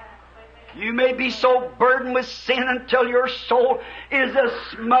 You may be so burdened with sin until your soul is as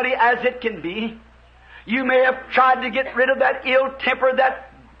smutty as it can be. You may have tried to get rid of that ill temper,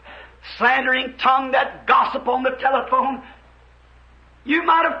 that slandering tongue, that gossip on the telephone. You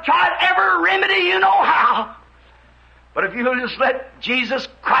might have tried every remedy you know how. But if you'll just let Jesus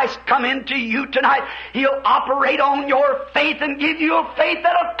Christ come into you tonight, He'll operate on your faith and give you a faith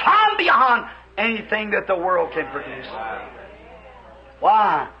that'll climb beyond anything that the world can produce.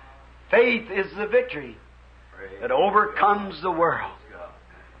 Why? Faith is the victory that overcomes the world.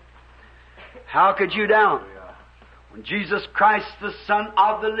 How could you doubt? When Jesus Christ, the Son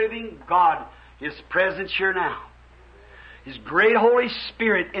of the living God, is present here now. His great Holy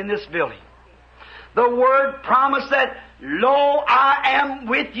Spirit in this building. The Word promised that, lo, I am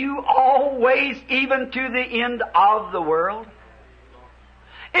with you always, even to the end of the world.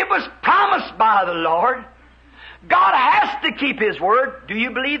 It was promised by the Lord. God has to keep His Word. Do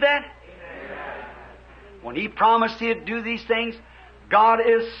you believe that? When He promised He'd do these things, God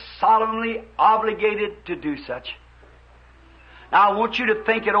is solemnly obligated to do such. Now I want you to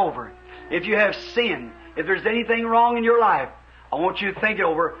think it over. If you have sinned, if there's anything wrong in your life, I want you to think it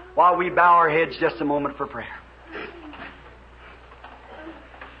over while we bow our heads just a moment for prayer.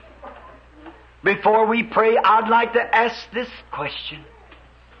 Before we pray, I'd like to ask this question.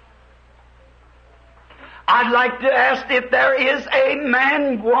 I'd like to ask if there is a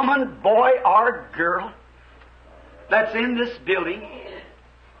man, woman, boy, or girl that's in this building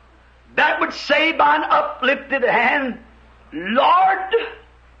that would say by an uplifted hand, Lord,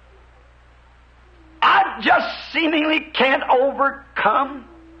 I just seemingly can't overcome.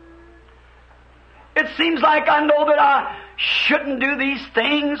 It seems like I know that I shouldn't do these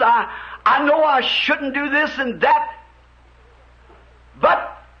things. I know I shouldn't do this and that.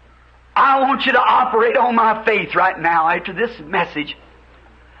 But I want you to operate on my faith right now after this message.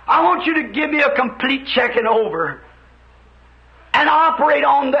 I want you to give me a complete checking over and operate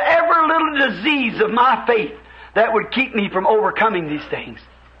on the every little disease of my faith that would keep me from overcoming these things.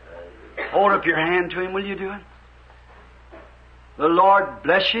 Hold up your hand to Him, will you do it? The Lord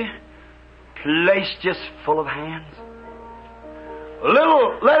bless you. Place just full of hands.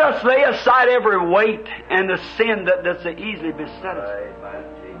 Let us lay aside every weight and the sin that does so easily beset us.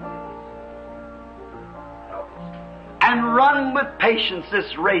 And run with patience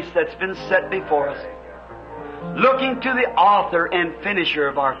this race that's been set before us, looking to the author and finisher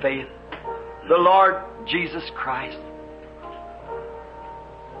of our faith, the Lord Jesus Christ.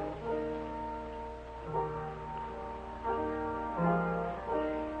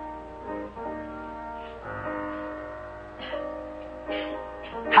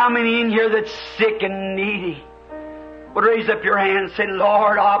 How many in here that's sick and needy would raise up your hand and say,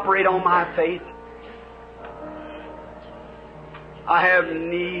 Lord, operate on my faith? I have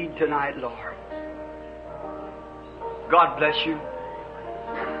need tonight, Lord. God bless you.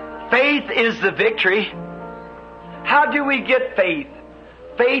 Faith is the victory. How do we get faith?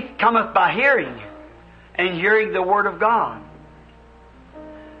 Faith cometh by hearing, and hearing the Word of God.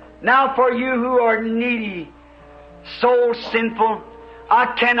 Now for you who are needy, so sinful,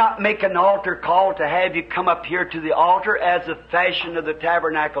 I cannot make an altar call to have you come up here to the altar as the fashion of the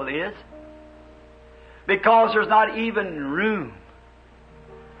tabernacle is, because there's not even room.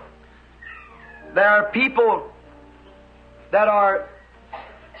 There are people that are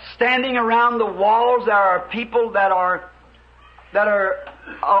standing around the walls. There are people that are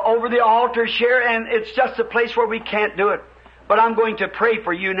over the altars here, and it's just a place where we can't do it. But I'm going to pray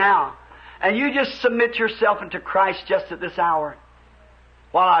for you now. And you just submit yourself into Christ just at this hour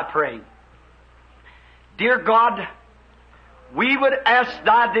while I pray. Dear God, we would ask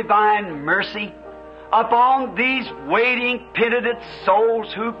Thy divine mercy upon these waiting, penitent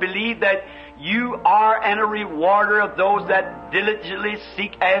souls who believe that You are and a rewarder of those that diligently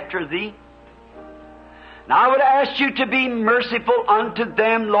seek after Thee. And I would ask You to be merciful unto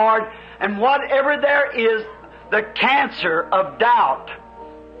them, Lord, and whatever there is, the cancer of doubt,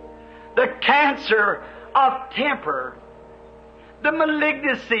 the cancer of temper, the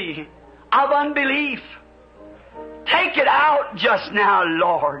malignancy of unbelief, take it out just now,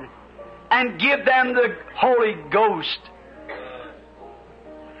 Lord, and give them the Holy Ghost.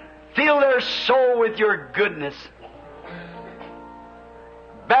 Fill their soul with Your goodness.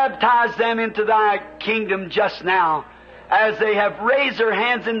 Baptize them into Thy kingdom just now as they have raised their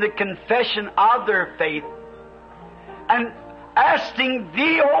hands in the confession of their faith. And asking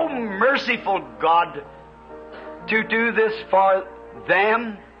Thee, O merciful God, to do this for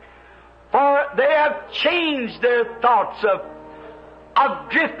them, for they have changed their thoughts of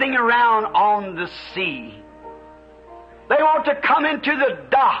drifting around on the sea. They want to come into the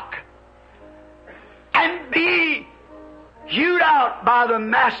dock and be hewed out by the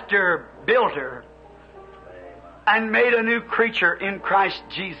Master Builder and made a new creature in Christ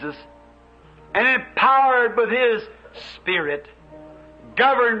Jesus and empowered with His Spirit,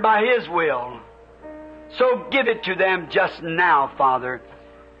 governed by His will. So give it to them just now, Father,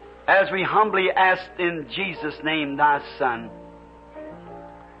 as we humbly ask in Jesus' name, Thy Son.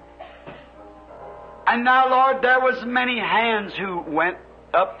 And now, Lord, there was many hands who went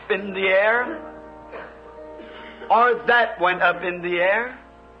up in the air, or that went up in the air.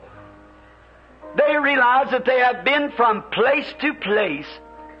 They realize that they have been from place to place,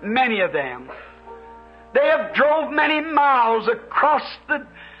 many of them. They have drove many miles across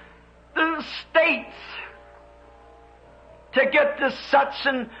the states to get to such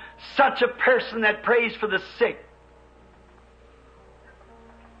and such a person that prays for the sick.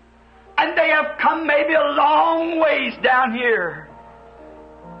 And they have come maybe a long ways down here.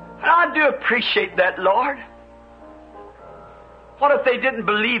 And I do appreciate that, Lord. What if they didn't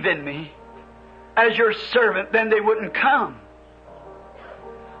believe in me as your servant? Then they wouldn't come.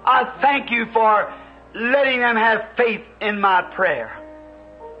 I thank you for letting them have faith in my prayer.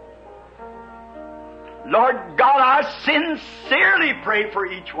 Lord God, I sincerely pray for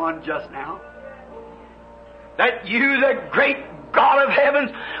each one just now, that you, the great God of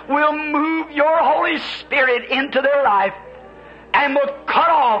heavens, will move your Holy Spirit into their life and will cut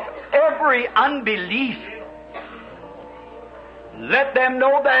off every unbelief. Let them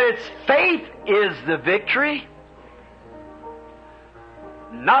know that its faith is the victory,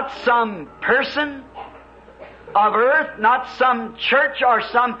 not some person of earth, not some church or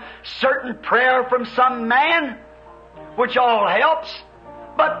some certain prayer from some man, which all helps,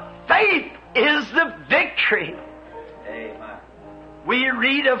 but faith is the victory. Amen. We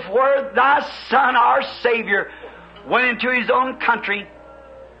read of where Thy Son, our Savior, went into His own country,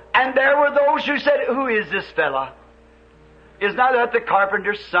 and there were those who said, "Who is this fella? Is not that the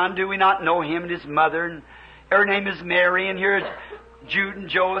carpenter's son? Do we not know him and his mother? And her name is Mary, and here is Jude and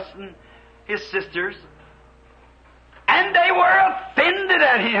Joseph and his sisters." And they were offended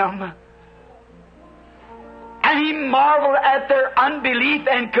at Him. And He marveled at their unbelief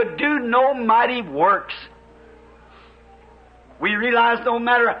and could do no mighty works. We realize no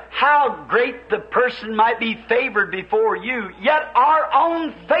matter how great the person might be favored before you, yet our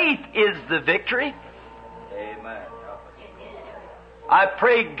own faith is the victory. Amen. I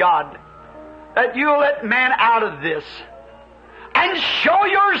pray, God, that You'll let man out of this and show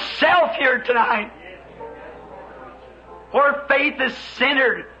Yourself here tonight, where faith is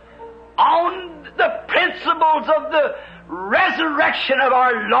centered on the principles of the resurrection of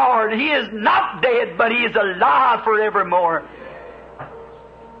our Lord. He is not dead, but He is alive forevermore.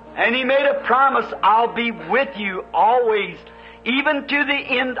 And He made a promise, "I'll be with you always, even to the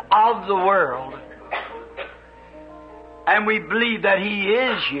end of the world." And we believe that He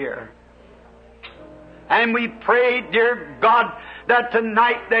is here. And we pray, dear God, that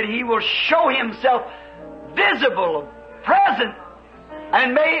tonight that He will show Himself visible, present,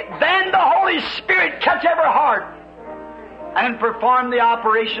 and may then the Holy Spirit touch every heart and perform the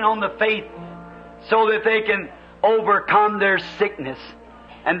operation on the faith so that they can overcome their sickness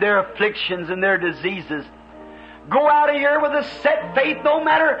and their afflictions and their diseases. Go out of here with a set faith, no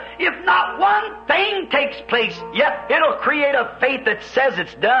matter if not one thing takes place, yet it'll create a faith that says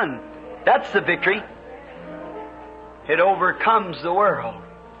it's done. That's the victory. It overcomes the world.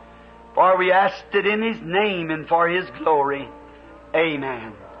 For we asked it in His name and for His glory.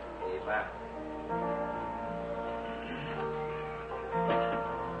 Amen. Amen.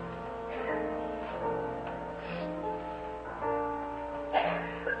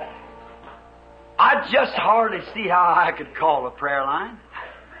 I just hardly see how I could call a prayer line.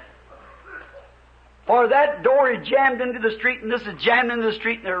 For that door is jammed into the street, and this is jammed into the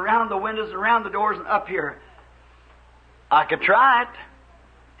street, and they're around the windows, and around the doors, and up here. I could try it.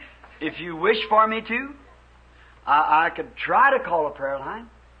 If you wish for me to, I could try to call a prayer line.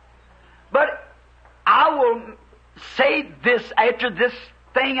 But I will say this after this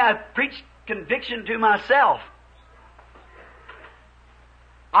thing I've preached conviction to myself.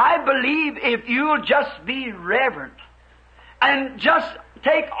 I believe if you'll just be reverent and just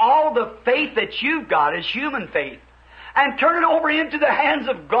take all the faith that you've got as human faith and turn it over into the hands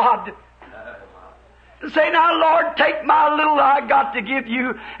of God and say, "Now, Lord, take my little I got to give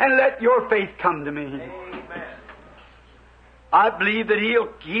you and let your faith come to me." Amen. I believe that He'll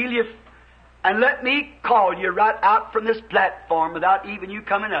heal you. And let me call you right out from this platform without even you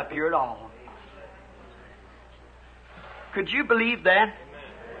coming up here at all. Could you believe that?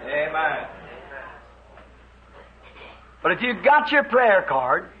 Amen. But if you've got your prayer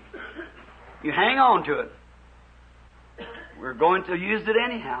card, you hang on to it. We're going to use it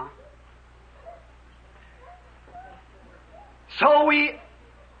anyhow. So we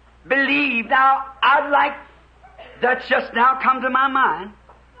believe. Now, I'd like, that's just now come to my mind.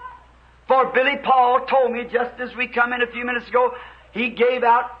 For Billy Paul told me just as we come in a few minutes ago, he gave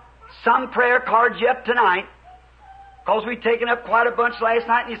out some prayer cards yet tonight, because we'd taken up quite a bunch last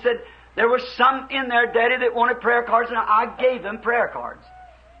night, and he said, there was some in there, Daddy, that wanted prayer cards, and I gave them prayer cards.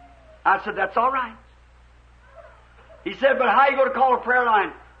 I said, that's all right. He said, but how are you going to call a prayer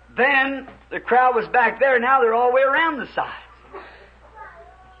line? Then the crowd was back there, now they're all the way around the sides.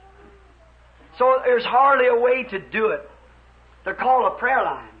 So there's hardly a way to do it, to call a prayer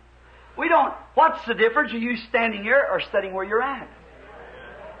line. We don't, what's the difference? Are you standing here or standing where you're at?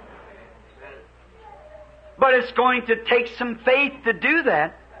 But it's going to take some faith to do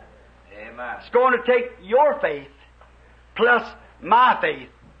that. Amen. It's going to take your faith plus my faith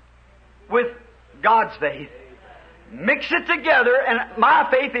with God's faith. Mix it together, and my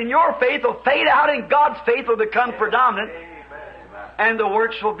faith and your faith will fade out, and God's faith will become predominant, and the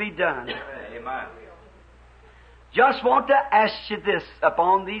works will be done. Amen. Just want to ask you this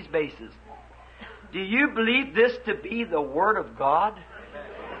upon these bases. Do you believe this to be the Word of God?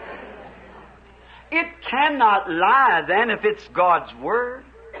 It cannot lie then if it's God's Word.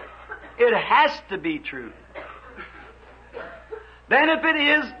 It has to be true. Then if it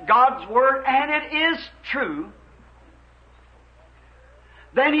is God's Word and it is true,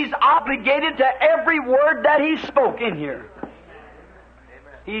 then He's obligated to every word that He spoke in here.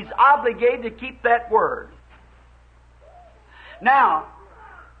 He's obligated to keep that Word. Now,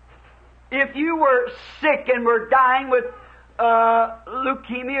 if you were sick and were dying with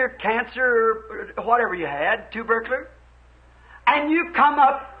leukemia or cancer or whatever you had, tuberculosis, and you come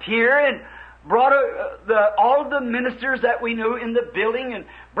up here and brought all the ministers that we knew in the building and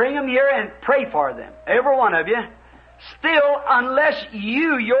bring them here and pray for them, every one of you, still, unless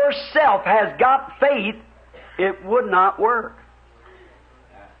you yourself has got faith, it would not work.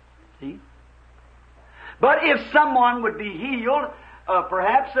 See? But if someone would be healed,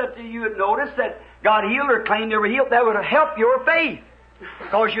 perhaps that you would notice that God healed or claimed they were healed, that would help your faith,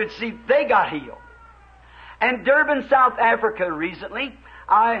 because you'd see they got healed. And Durban, South Africa recently,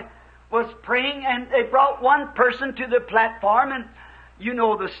 I was praying, and they brought one person to the platform, and you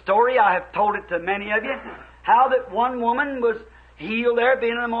know the story, I have told it to many of you, how that one woman was healed there,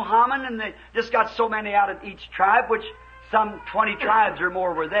 being a Mohammedan, and they just got so many out of each tribe, which some 20 tribes or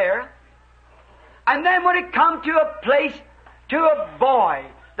more were there. And then when it come to a place, to a boy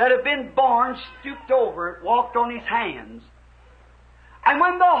that had been born, stooped over, walked on his hands. And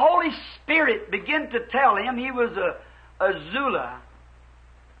when the Holy Spirit began to tell him he was a Zula,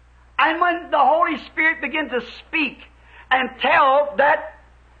 and when the Holy Spirit began to speak and tell that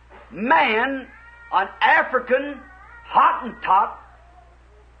man, an African Hottentot,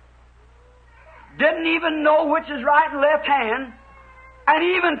 didn't even know which is right and left hand, and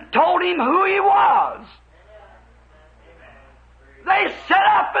even told him who he was. They set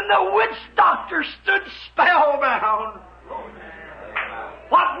up and the witch doctor stood spellbound.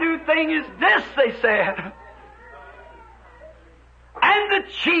 What new thing is this, they said. And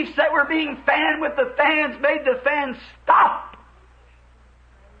the chiefs that were being fanned with the fans made the fans stop.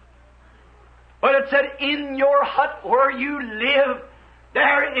 But it said, in your hut where you live,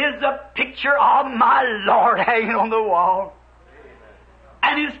 there is a picture of my Lord hanging on the wall.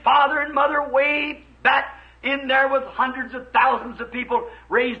 And his father and mother way back in there with hundreds of thousands of people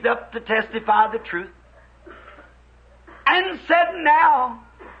raised up to testify the truth. And said now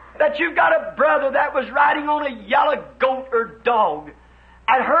that you've got a brother that was riding on a yellow goat or dog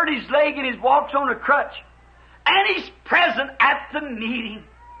and hurt his leg and he walks on a crutch. And he's present at the meeting.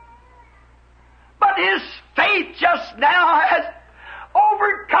 But his faith just now has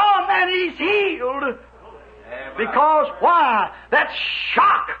overcome and he's healed. Because why? That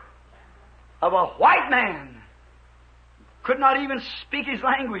shock of a white man could not even speak his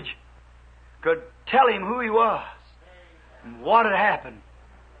language, could tell him who he was and what had happened.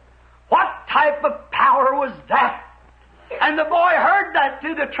 What type of power was that? And the boy heard that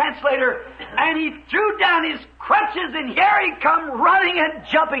through the translator, and he threw down his crutches, and here he come running and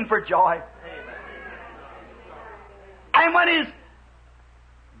jumping for joy. And when his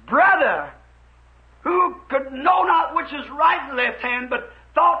brother, who could know not which is right and left hand, but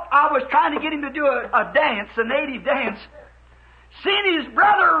thought I was trying to get him to do a dance, a native dance, seeing his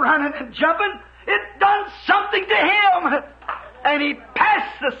brother running and jumping, it done something to him. And he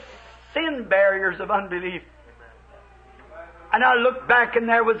passed the sin barriers of unbelief. And I looked back and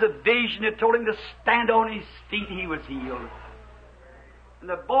there was a vision that told him to stand on his feet. He was healed. And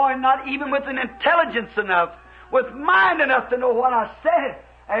the boy, not even with an intelligence enough, with mind enough to know what I said,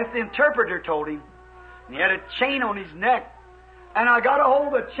 as the interpreter told him. And he had a chain on his neck. And I got a hold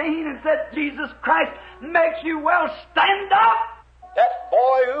of the chain and said, Jesus Christ makes you well, stand up. That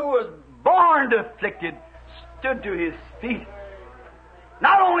boy who was born afflicted stood to his feet.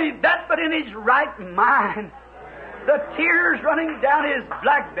 Not only that, but in his right mind. The tears running down his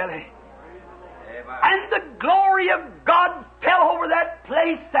black belly. And the glory of God fell over that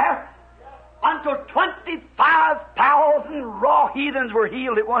place there until 25,000 raw heathens were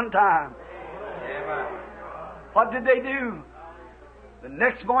healed at one time. What did they do? The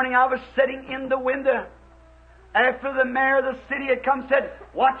next morning I was sitting in the window after the mayor of the city had come and said,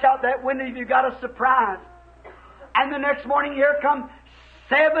 watch out that window if you got a surprise. And the next morning here come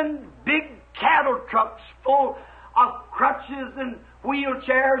 7 big cattle trucks full of crutches and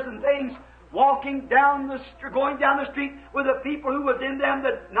wheelchairs and things walking down the going down the street with the people who was in them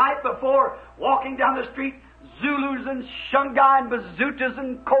the night before, walking down the street, Zulus and Shungai and Bazutas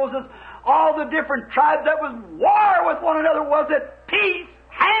and Kozas, all the different tribes that was war with one another, was at peace,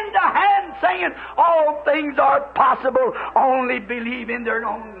 hand to hand, saying, all things are possible, only believe in their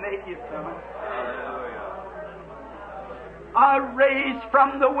own native tongue. I raised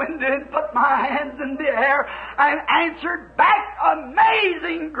from the window and put my hands in the air and answered back,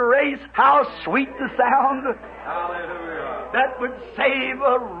 amazing grace, how sweet the sound. Hallelujah. That would save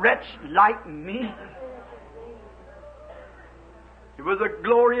a wretch like me. It was a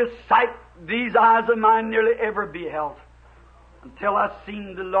glorious sight these eyes of mine nearly ever beheld until I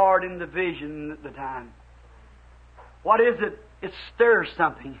seen the Lord in the vision at the time. What is it? It stirs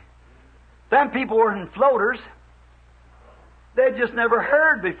something. Them people were in floaters. They'd just never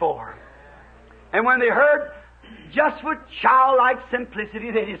heard before. And when they heard, just with childlike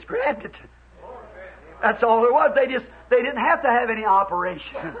simplicity, they just grabbed it. That's all there was. They didn't have to have any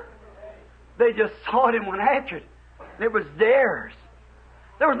operation. They just saw it and went after it. It was theirs.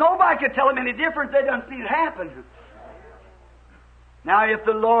 There was nobody could tell them any difference. They done seen it happen. Now, if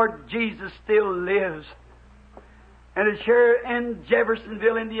the Lord Jesus still lives, and is here in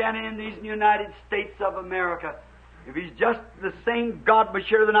Jeffersonville, Indiana, in these United States of America, if He's just the same God was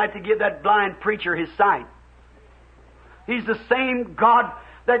here tonight to give that blind preacher his sight. He's the same God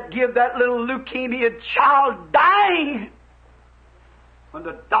that give that little leukemia child dying when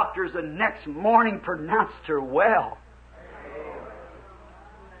the doctors the next morning pronounced her well.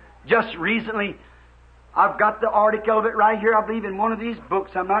 Just recently, I've got the article of it right here, I believe, in one of these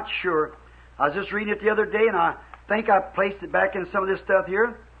books. I'm not sure. I was just reading it the other day, and I think I placed it back in some of this stuff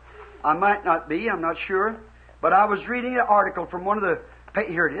here. I might not be, I'm not sure. But I was reading an article from one of the...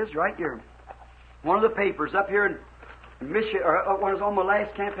 Here it is, right here. One of the papers up here in Michigan, or when I was on my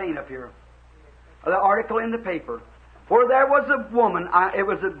last campaign up here. The article in the paper, where there was a woman, it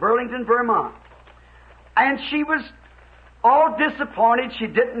was at Burlington, Vermont, and she was all disappointed she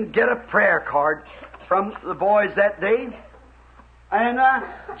didn't get a prayer card from the boys that day. And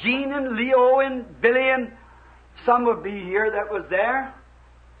Gene and Leo and Billy and some would be here that was there.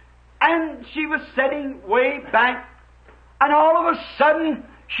 And she was sitting way back, and all of a sudden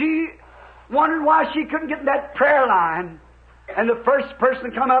she wondered why she couldn't get in that prayer line. And the first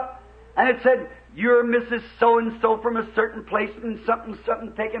person come up, and it said, "You're Mrs. So-and-so from a certain place, and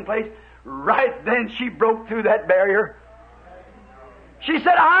something taking place." Right then she broke through that barrier. She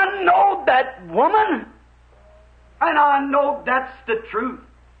said, "I know that woman, and I know that's the truth."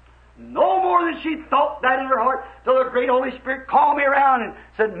 No more than she thought that in her heart, till the great Holy Spirit called me around and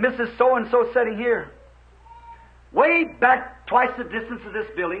said, "Mrs. So-and-so sitting here." Way back twice the distance of this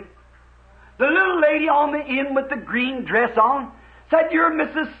building, the little lady on the end with the green dress on said, "You're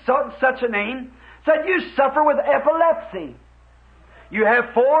Mrs. Such a name." Said, "You suffer with epilepsy. You have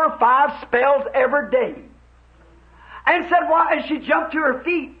 4 or 5 spells every day." And said, "Why?" And she jumped to her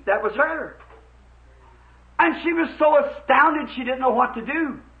feet. That was her. And she was so astounded she didn't know what to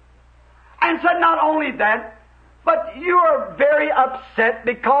do. And said, "Not only that, but you are very upset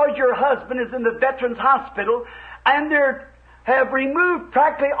because your husband is in the Veterans Hospital and they have removed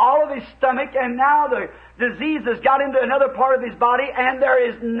practically all of his stomach, and now the disease has got into another part of his body and there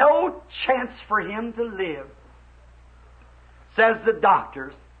is no chance for him to live," says the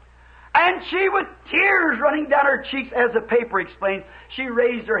doctors. And she, with tears running down her cheeks, as the paper explains, she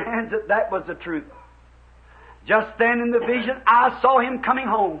raised her hands that that was the truth. Just then in the vision, I saw him coming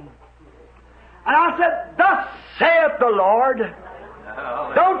home. And I said, "Thus saith the Lord,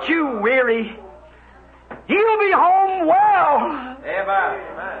 Hallelujah. Don't you weary. He'll be home well.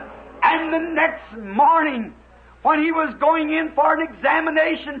 Amen. And the next morning, when he was going in for an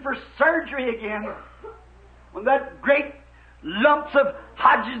examination for surgery again, when that great lumps of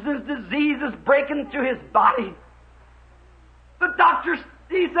Hodgkin's disease is breaking through his body, the doctors,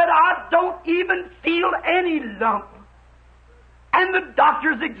 he said, I don't even feel any lump. And the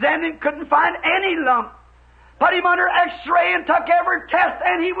doctors examined him, couldn't find any lump. Put him under x-ray and took every test,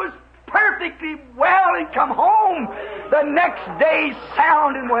 and he was perfectly well and come home the next day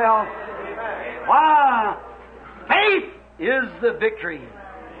sound and well. Why? Faith is the victory.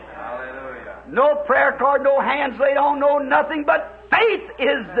 Hallelujah. No prayer card, no hands laid on, no nothing, but faith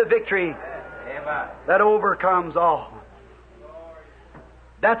is the victory Amen. that overcomes all.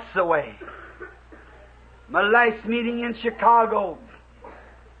 That's the way. My last meeting in Chicago,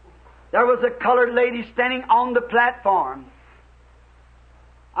 there was a colored lady standing on the platform.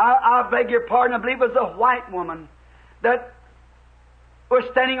 I beg your pardon, I believe it was a white woman that was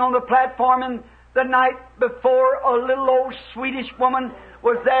standing on the platform, and the night before a little old Swedish woman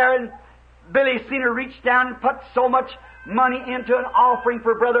was there, and Billy seen her reach down and put so much money into an offering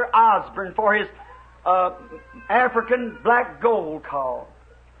for Brother Osborne for his African Black Gold call,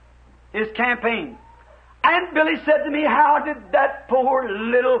 his campaign. And Billy said to me, how did that poor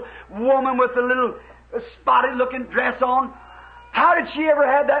little woman with the little spotted looking dress on, how did she ever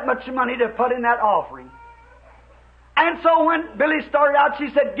have that much money to put in that offering? And so when Billy started out, she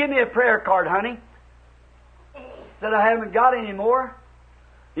said, give me a prayer card, honey. Said, I haven't got any more.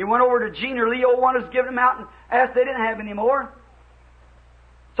 He went over to Gene or Leo, one was giving them out, and asked if they didn't have any more.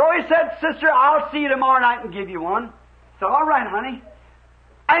 So he said, sister, I'll see you tomorrow night and give you one. So, all right, honey.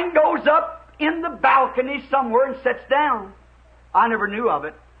 And goes up in the balcony somewhere and sits down. I never knew of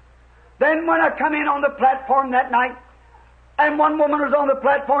it. Then when I come in on the platform that night, and one woman was on the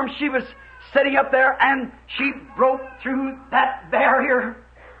platform, she was sitting up there, and she broke through that barrier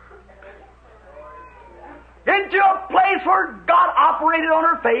into a place where God operated on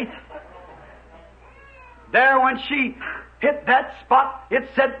her faith. There, when she hit that spot, it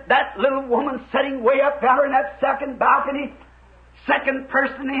said that little woman sitting way up there in that second balcony, second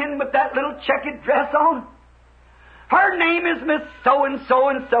person in with that little checkered dress on. Her name is Miss So-and-so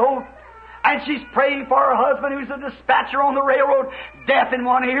and so. And she's praying for her husband, who's a dispatcher on the railroad, deaf in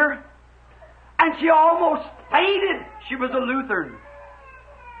one ear. And she almost fainted. She was a Lutheran.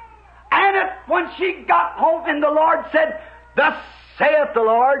 And when she got home and the Lord said, thus saith the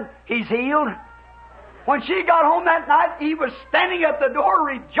Lord, He's healed. When she got home that night, he was standing at the door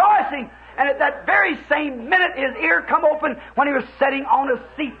rejoicing. And at that very same minute, his ear come open when he was sitting on a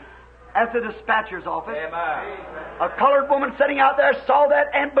seat at the dispatcher's office. Amen. A colored woman sitting out there saw that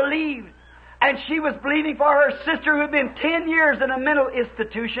and believed. And she was believing for her sister who had been 10 years in a mental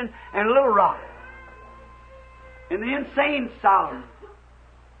institution in Little Rock, in the insane asylum.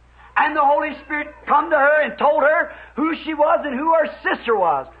 And the Holy Spirit come to her and told her who she was and who her sister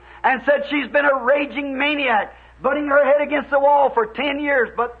was, and said she's been a raging maniac, butting her head against the wall for 10 years,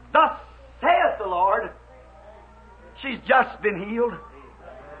 but thus saith the Lord, she's just been healed.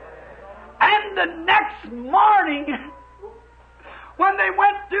 And the next morning, when they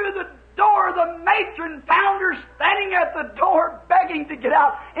went through the door, the matron found her standing at the door begging to get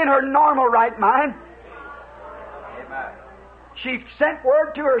out in her normal right mind. Amen. She sent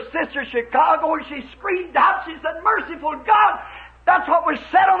word to her sister Chicago, and she screamed out. She said, merciful God, that's what was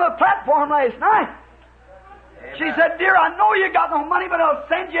said on the platform last night. Amen. She said, dear, I know you got no money, but I'll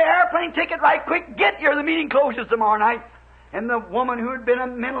send you an airplane ticket right quick. Get here. The meeting closes tomorrow night. And the woman who had been in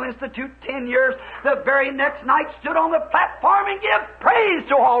a mental institute 10 years, the very next night stood on the platform and gave praise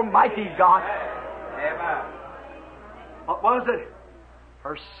to Almighty God. Amen. What was it?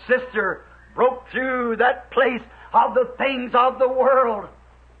 Her sister broke through that place of the things of the world.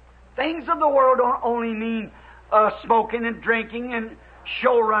 Things of the world don't only mean smoking and drinking and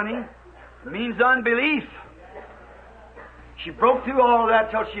show running. It means unbelief. She broke through all of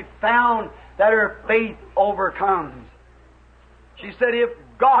that till she found that her faith overcomes. She said, if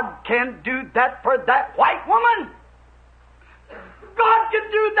God can do that for that white woman, God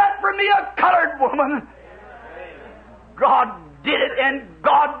can do that for me, a colored woman. God did it, and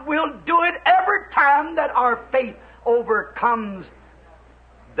God will do it every time that our faith overcomes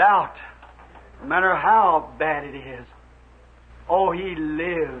doubt, no matter how bad it is. Oh, He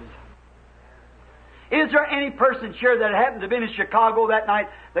lives. Is there any person sure that happened to have been in Chicago that night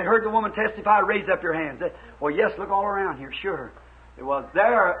that heard the woman testify? Raise up your hands. Well, yes, look all around here, sure. There was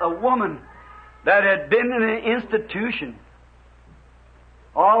there a woman that had been in an institution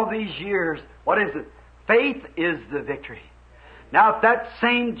all these years. What is it? Faith is the victory. Now, if that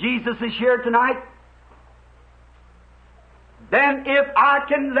same Jesus is here tonight, then if I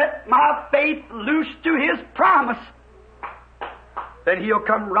can let my faith loose to His promise, then He'll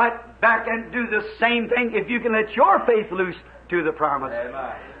come right back and do the same thing if you can let your faith loose to the promise.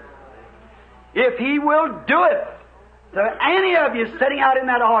 Amen. If He will do it to any of you sitting out in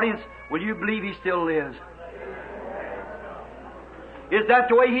that audience, will you believe He still lives? Is that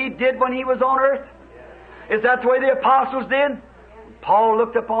the way He did when He was on earth? Is that the way the apostles did? Paul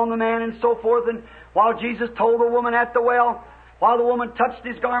looked upon the man and so forth, and while Jesus told the woman at the well, while the woman touched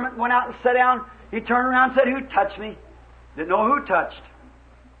his garment and went out and sat down, he turned around and said, "Who touched me?" Didn't know who touched.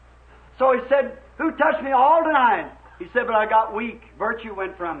 So he said, "Who touched me?" All denied. He said, "But I got weak. Virtue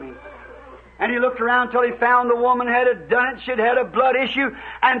went from me." And he looked around until he found the woman had done it. She'd had a blood issue,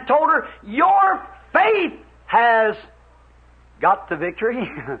 and told her, "Your faith has got the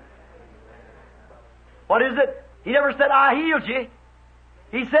victory." What is it? He never said, "I healed you."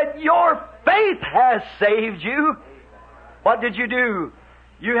 He said, "Your faith has saved you." What did you do?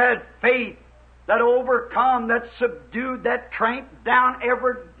 You had faith that overcome, that subdued, that tramped down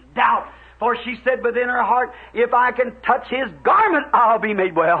every doubt. For she said within her heart, "If I can touch His garment, I'll be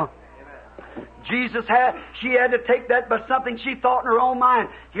made well." She had to take that by something she thought in her own mind.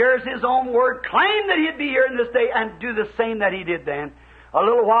 Here's His own word. Claim that He'd be here in this day and do the same that He did then. "A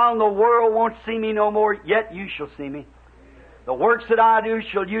little while and the world won't see me no more, yet you shall see me. The works that I do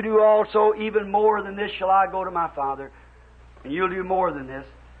shall you do also, even more than this shall I go to my Father." And you'll do more than this.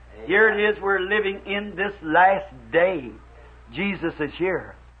 Here it is, we're living in this last day. Jesus is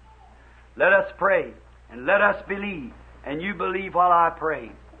here. Let us pray and let us believe. And you believe while I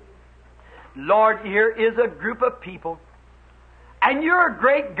pray. Lord, here is a group of people, and You're a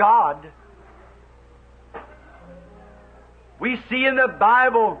great God. We see in the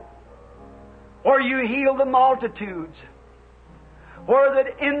Bible where You heal the multitudes, where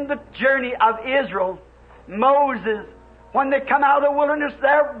that in the journey of Israel, Moses, when they come out of the wilderness,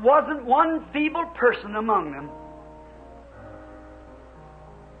 there wasn't one feeble person among them.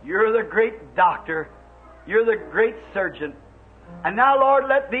 You're the great doctor. You're the great surgeon. And now, Lord,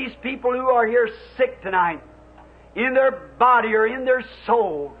 let these people who are here sick tonight, in their body or in their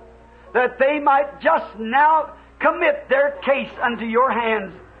soul, that they might just now commit their case unto Your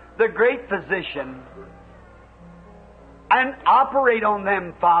hands, the great physician, and operate on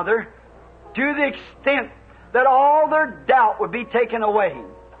them, Father, to the extent that all their doubt would be taken away.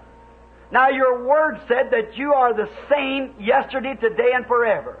 Now, Your Word said that You are the same yesterday, today, and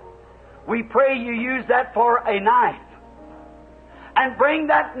forever. We pray You use that for a knife. And bring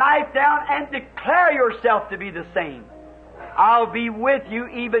that knife down and declare Yourself to be the same. "I'll be with you,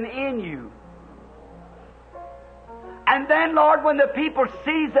 even in you." And then, Lord, when the people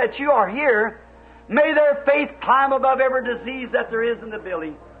sees that You are here, may their faith climb above every disease that there is in the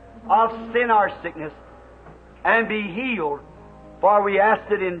building of sin or sickness, and be healed. For we ask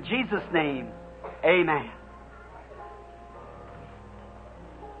it in Jesus' name. Amen.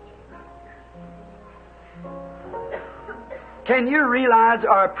 Can you realize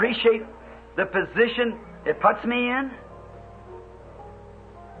or appreciate the position it puts me in?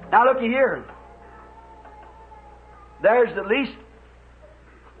 Now looky here. There's at least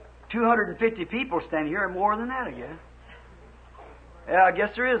 250 people standing here, or more than that, I guess. Yeah, I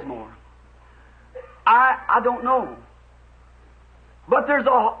guess there is more. I don't know. But there's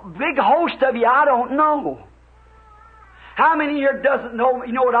a big host of you I don't know. How many here doesn't know?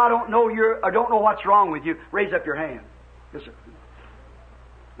 You know what I don't know? I don't know what's wrong with you. Raise up your hand. Yes, sir.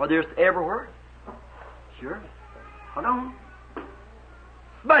 Well, there's everywhere. Sure. I don't.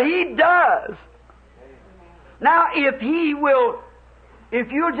 But He does. Now, if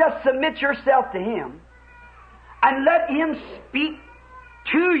you'll just submit yourself to Him and let Him speak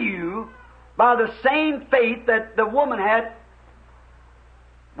to you by the same faith that the woman had,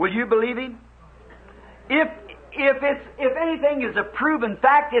 will you believe Him? If anything is a proven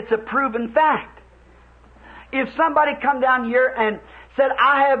fact, it's a proven fact. If somebody come down here and said,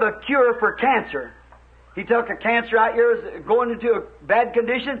 "I have a cure for cancer," he took a cancer out here, going into a bad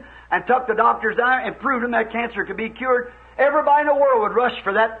condition, and took the doctors down there and proved him that cancer could be cured, everybody in the world would rush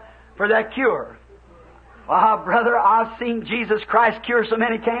for that cure. Ah, brother, I've seen Jesus Christ cure so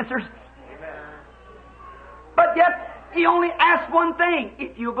many cancers. But yet, He only asked one thing: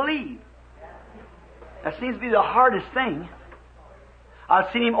 if you believe. That seems to be the hardest thing. I've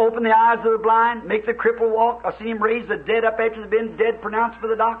seen Him open the eyes of the blind, make the cripple walk. I've seen Him raise the dead up after they've been dead pronounced by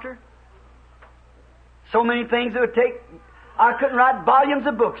the doctor. So many things it would take. I couldn't write volumes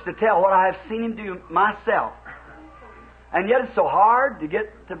of books to tell what I have seen Him do myself. And yet it's so hard to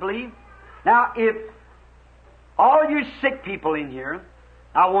get to believe. Now, if All you sick people in here,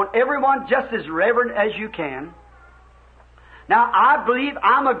 I want everyone just as reverent as you can. Now,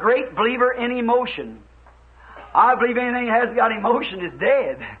 I'm a great believer in emotion. I believe anything that hasn't got emotion is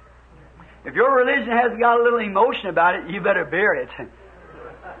dead. If your religion hasn't got a little emotion about it, you better bear it.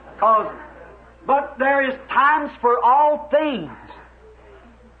 But there is times for all things.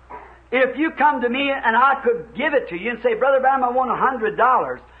 If you come to me and I could give it to you and say, Brother Branham, I want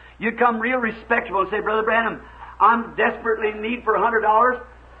 $100, you come real respectable and say, Brother Branham, I'm desperately in need for $100,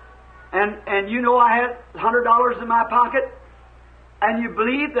 and you know I had $100 in my pocket, and you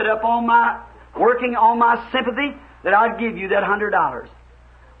believe that upon my working on my sympathy that I'd give you that $100.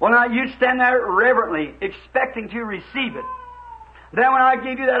 Well, now you'd stand there reverently, expecting to receive it. Then when I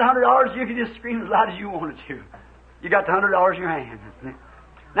give you that $100, you can just scream as loud as you wanted to. You got the $100 in your hand.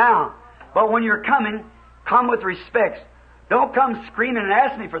 Now, but when you're coming, come with respect. Don't come screaming and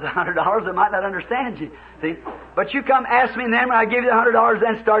ask me for the $100. I might not understand you. See? But you come ask me, and then when I give you the $100,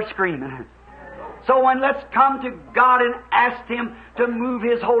 then start screaming. So let's come to God and ask Him to move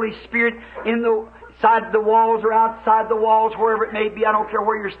His Holy Spirit inside the walls or outside the walls, wherever it may be. I don't care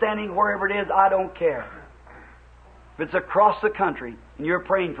where you're standing, wherever it is, I don't care. If it's across the country and you're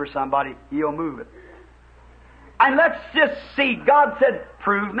praying for somebody, He'll move it. And let's just see. God said,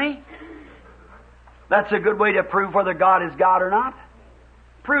 prove me. That's a good way to prove whether God is God or not.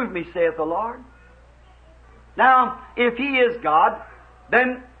 Prove me, saith the Lord. Now, if He is God,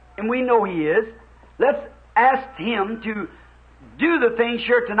 then, and we know He is, let's ask Him to do the things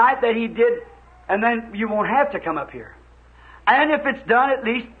here tonight that He did, and then you won't have to come up here. And if it's done at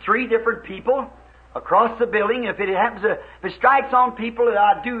least 3 different people across the building, if it strikes on people that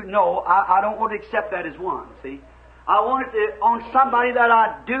I do know, I don't want to accept that as one, see. I want it on somebody that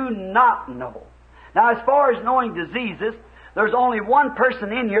I do not know. Now, as far as knowing diseases, there's only one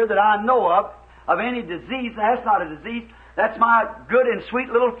person in here that I know of any disease. That's not a disease. That's my good and sweet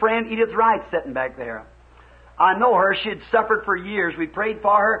little friend Edith Wright sitting back there. I know her. She had suffered for years. We prayed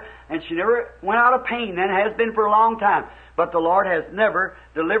for her, and she never went out of pain, and has been for a long time. But the Lord has never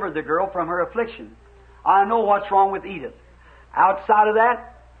delivered the girl from her affliction. I know what's wrong with Edith. Outside of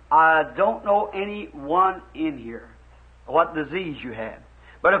that, I don't know anyone in here what disease you had.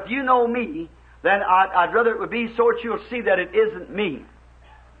 But if you know me, then I'd rather it would be so that you'll see that it isn't me,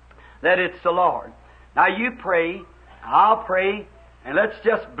 that it's the Lord. Now you pray, I'll pray, and let's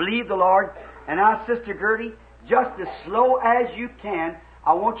just believe the Lord. And now, Sister Gertie, just as slow as you can,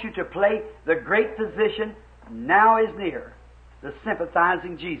 I want you to play the great physician, now is near, the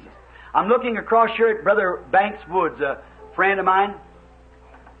sympathizing Jesus. I'm looking across here at Brother Banks Woods, a friend of mine.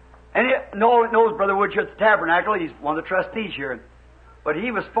 And knows Brother Woods here at the Tabernacle. He's one of the trustees here. But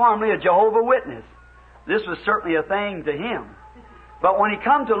he was formerly a Jehovah's Witness. This was certainly a thing to him. But when he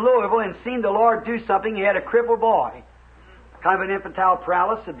come to Louisville and seen the Lord do something, he had a crippled boy, kind of an infantile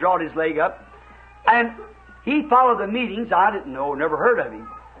paralysis, had drawn his leg up. And he followed the meetings. I didn't know, never heard of him.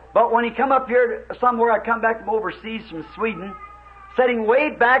 But when he come up here somewhere, I come back from overseas from Sweden, sitting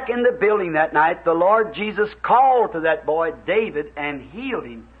way back in the building that night, the Lord Jesus called to that boy, David, and healed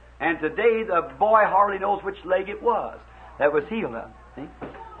him. And today the boy hardly knows which leg it was that was healed of. See?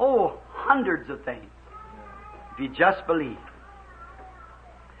 Oh, hundreds of things, if you just believe.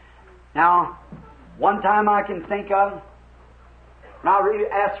 Now, one time I can think of, and I really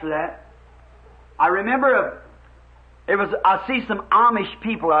asked for that, I remember I see some Amish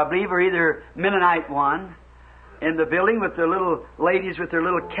people, I believe, or either Mennonite one, in the building with their little ladies with their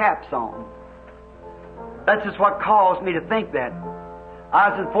little caps on. That's just what caused me to think that.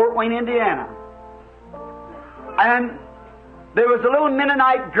 I was in Fort Wayne, Indiana. And there was a little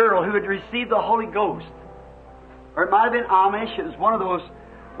Mennonite girl who had received the Holy Ghost. Or it might have been Amish. It was one of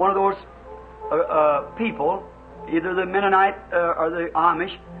those people, either the Mennonite or the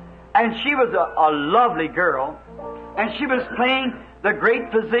Amish. And she was a lovely girl. And she was playing the great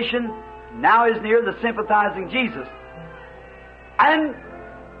physician, now is near, the sympathizing Jesus. And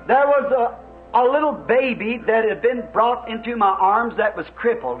there was a little baby that had been brought into my arms that was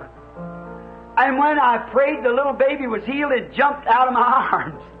crippled. And when I prayed, the little baby was healed and jumped out of my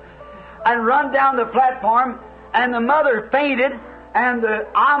arms and run down the platform, and the mother fainted, and the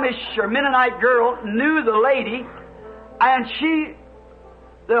Amish or Mennonite girl knew the lady, and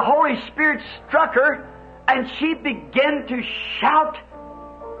the Holy Spirit struck her, and she began to shout,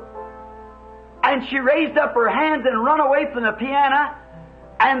 and she raised up her hands and run away from the piano,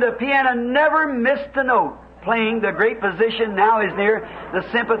 and the piano never missed a note, playing the great physician, now is near, the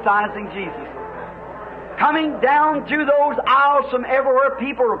sympathizing Jesus. Coming down through those aisles from everywhere,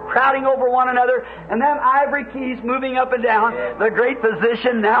 people were crowding over one another, and them ivory keys moving up and down, the great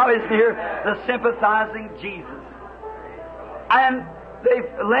physician, now is near, the sympathizing Jesus. and they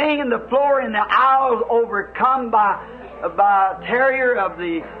laying in the floor in the aisles, overcome by terror of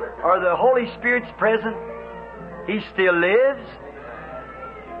the Holy Spirit's presence. He still lives.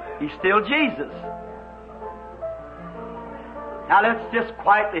 He's still Jesus. Now let's just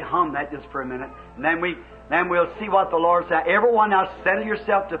quietly hum that just for a minute, and then we'll see what the Lord said. Everyone, now settle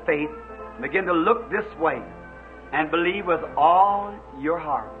yourself to faith. Begin to look this way and believe with all your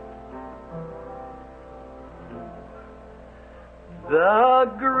heart. The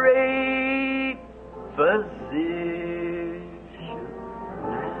great physician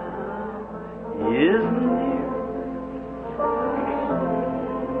now is near.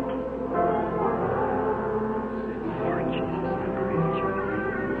 Lord Jesus, I praise you.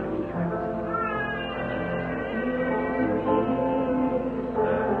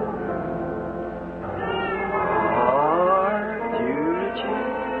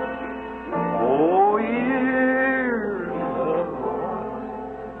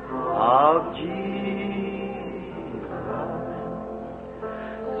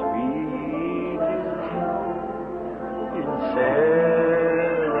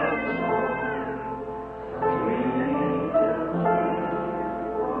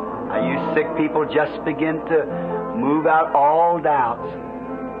 People just begin to move out all doubts.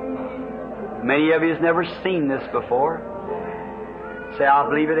 Many of you has never seen this before. Say, I'll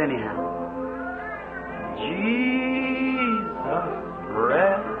believe it anyhow. Jesus,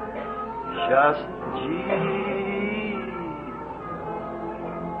 precious Jesus.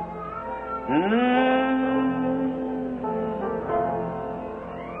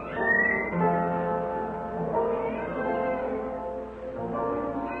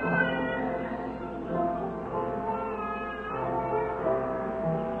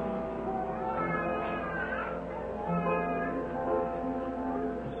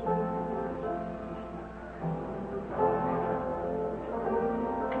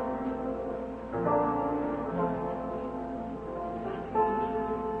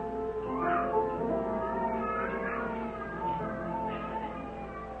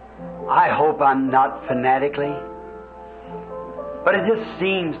 I hope I'm not fanatically, but it just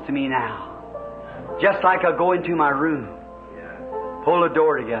seems to me now, just like I go into my room, pull the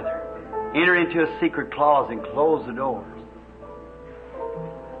door together, enter into a secret closet and close the doors.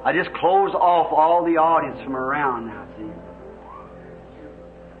 I just close off all the audience from around now, see,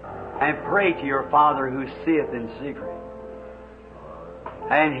 and pray to your Father who seeth in secret.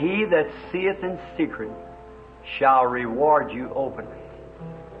 And he that seeth in secret shall reward you openly.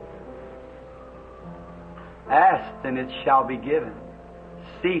 Ask, and it shall be given.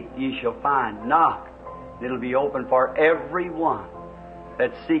 Seek, ye shall find. Knock, it'll be open for every one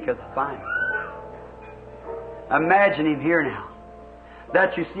that seeketh find. Imagine him here now.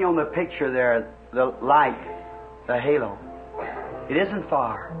 That you see on the picture there, the light, the halo. It isn't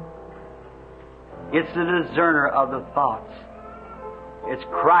far. It's the discerner of the thoughts. It's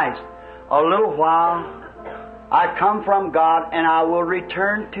Christ. A little while, I come from God and I will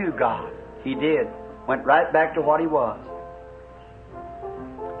return to God. He did. Went right back to what He was.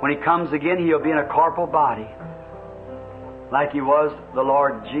 When He comes again, He'll be in a corporal body, like He was the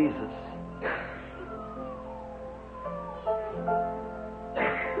Lord Jesus.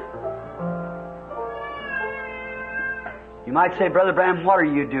 You might say, Brother Branham, what are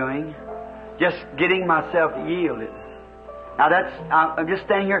you doing? Just getting myself yielded. Now I'm just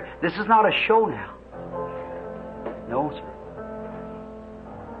standing here. This is not a show now. No, sir.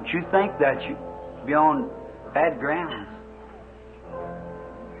 Don't you think that you be on bad grounds?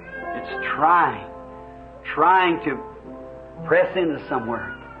 It's trying to press into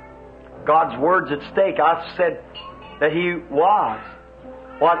somewhere. God's Word's at stake. I've said that He was.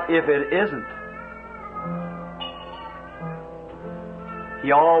 What if it isn't?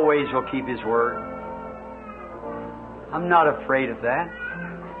 He always will keep His Word. I'm not afraid of that.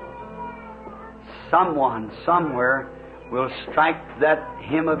 Someone, somewhere, will strike that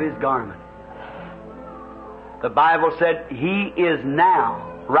hem of His garment. The Bible said He is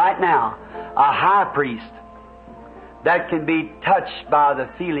now, right now, a high priest that can be touched by the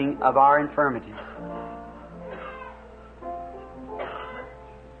feeling of our infirmities.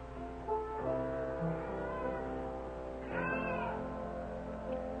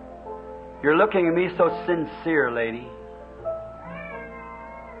 You're looking at me so sincere, lady.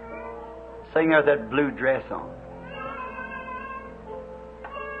 Sitting there with that blue dress on.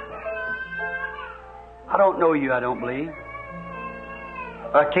 I don't know you, I don't believe.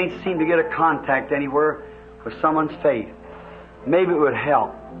 But I can't seem to get a contact anywhere with someone's faith. Maybe it would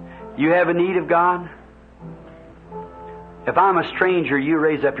help. You have a need of God? If I'm a stranger, you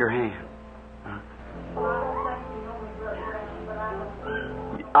raise up your hand.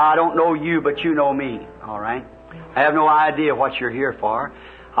 I don't know you, but you know me. All right? I have no idea what you're here for.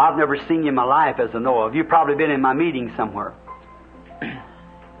 I've never seen you in my life as I know of. You've probably been in my meeting somewhere.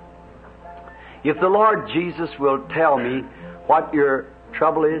 If the Lord Jesus will tell me what your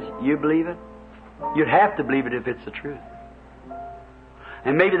trouble is, you believe it? You'd have to believe it if it's the truth.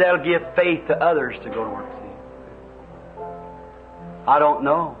 And maybe that'll give faith to others to go to work. See? I don't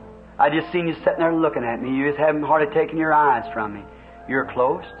know. I just seen you sitting there looking at me. You just haven't hardly taken your eyes from me. You're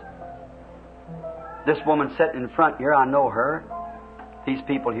close. This woman sitting in front here, I know her. These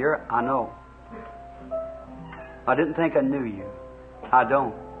people here, I know. I didn't think I knew you. I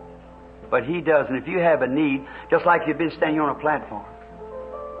don't. But He does. And if you have a need, just like you've been standing on a platform.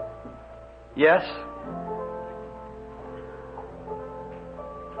 Yes?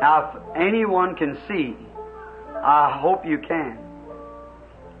 Now, if anyone can see, I hope you can.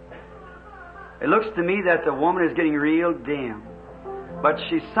 It looks to me that the woman is getting real dim. But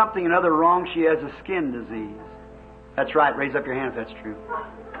she's something another wrong. She has a skin disease. That's right. Raise up your hand if that's true.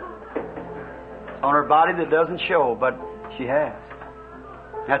 It's on her body that doesn't show, but she has.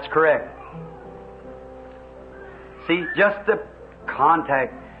 That's correct. See, just the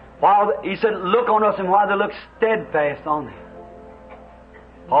contact. While He said, look on us, and while they look steadfast on them.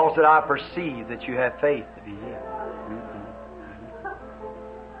 Paul said, I perceive that you have faith to be healed.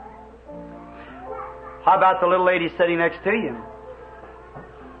 How about the little lady sitting next to you?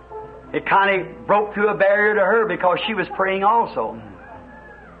 It kind of broke through a barrier to her because she was praying also.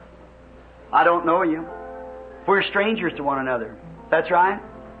 I don't know you. We're strangers to one another. That's right.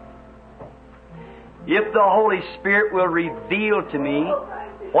 If the Holy Spirit will reveal to me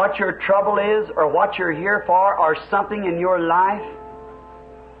what your trouble is or what you're here for or something in your life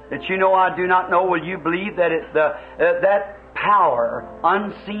that you know I do not know, will you believe that that power,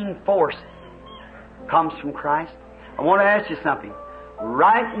 unseen force, comes from Christ? I want to ask you something.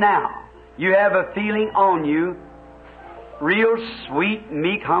 Right now, you have a feeling on you, real sweet,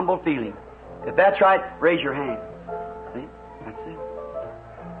 meek, humble feeling. If that's right, raise your hand. See? That's it.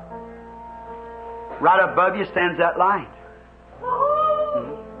 Right above you stands that light.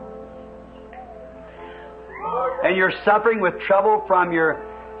 Mm-hmm. And you're suffering with trouble from your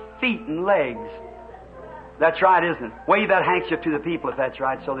feet and legs. That's right, isn't it? Wave that handkerchief to the people if that's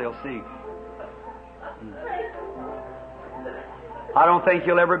right, so they'll see. I don't think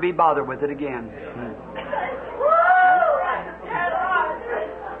you'll ever be bothered with it again.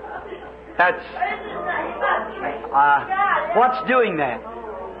 That's what's doing that?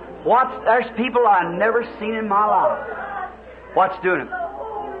 There's people I've never seen in my life. What's doing it?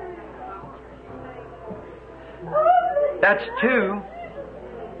 That's two.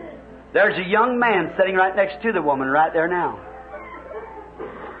 There's a young man sitting right next to the woman right there now.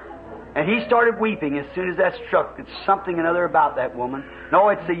 And he started weeping as soon as that struck. It's something another about that woman. No,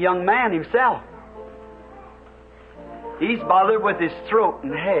 it's the young man himself. He's bothered with his throat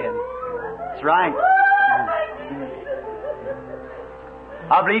and head. That's right.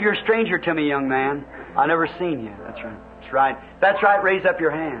 I believe you're a stranger to me, young man. I've never seen you. That's right. That's right. That's right. Raise up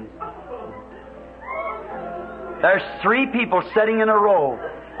your hand. There's 3 people sitting in a row.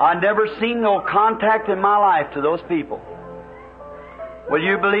 I've never seen no contact in my life to those people. Will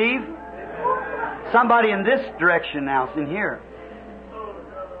you believe? Somebody in this direction now, in here.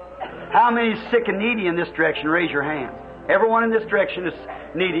 How many is sick and needy in this direction? Raise your hand. Everyone in this direction is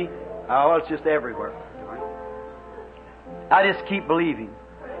needy. Oh, it's just everywhere. I just keep believing.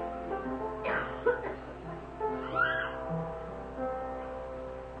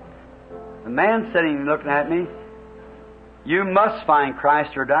 The man sitting and looking at me, you must find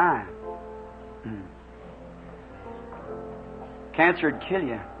Christ or die. Cancer would kill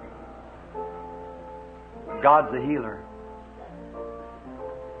you. God's the healer.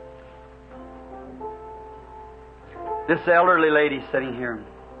 This elderly lady sitting here,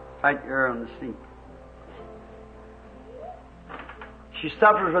 right here on the seat. She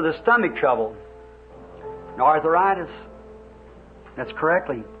suffers with a stomach trouble, arthritis. That's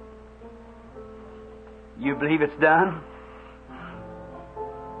correctly. You believe it's done?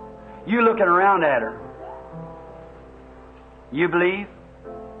 You looking around at her. You believe?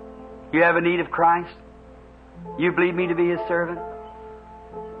 You have a need of Christ? You believe me to be His servant?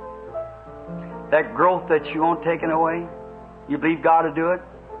 That growth that you want taken away, you believe God will do it?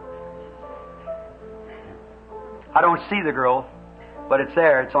 I don't see the growth, but it's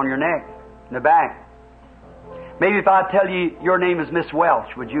there. It's on your neck, in the back. Maybe if I tell you your name is Miss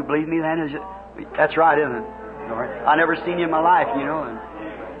Welch, would you believe me then? That's right, isn't it? I never seen you in my life, you know. And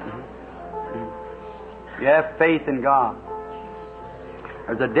you have faith in God.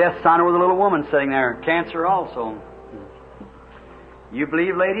 There's a death sign with a little woman sitting there. Cancer also. You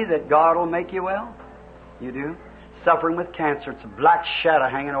believe, lady, that God will make you well? You do? Suffering with cancer. It's a black shadow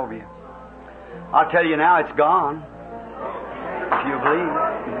hanging over you. I'll tell you now, it's gone. If you believe.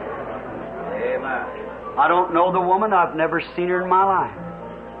 Amen. I don't know the woman. I've never seen her in my life.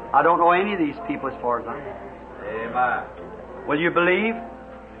 I don't know any of these people as far as I know. Amen. Will you believe?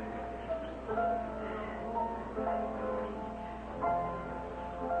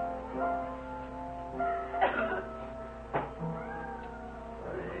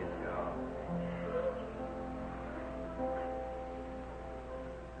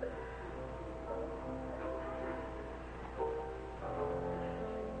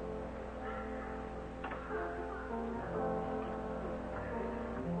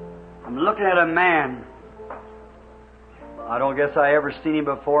 I'm looking at a man. I don't guess I ever seen him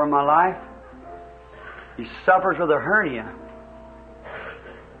before in my life. He suffers with a hernia.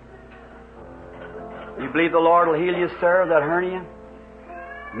 You believe the Lord will heal you, sir, of that hernia?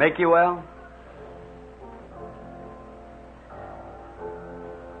 Make you well?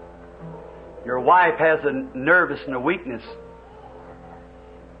 Your wife has a nervous and a weakness.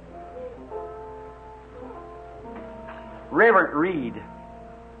 Reverend Reed.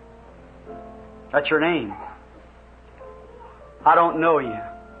 That's your name. I don't know you.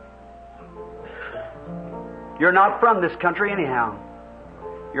 You're not from this country anyhow.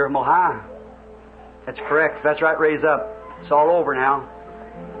 You're a Mohai. That's correct. That's right. Raise up. It's all over now.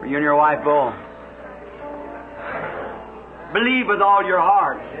 For you and your wife both. Believe with all your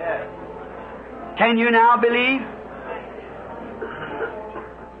heart. Yes. Can you now believe?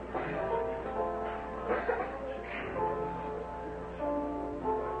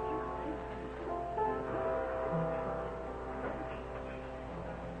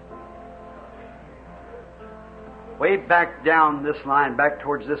 Way back down this line, back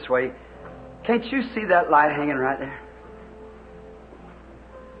towards this way. Can't you see that light hanging right there?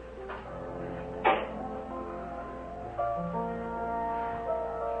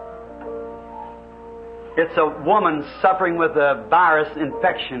 It's a woman suffering with a virus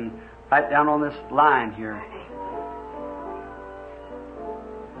infection right down on this line here.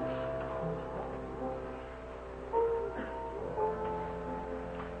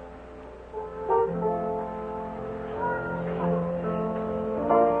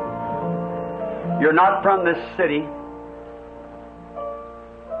 You're not from this city.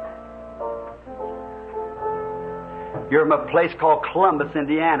 You're from a place called Columbus,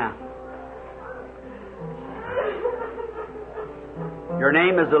 Indiana. Your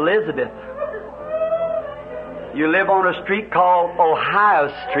name is Elizabeth. You live on a street called Ohio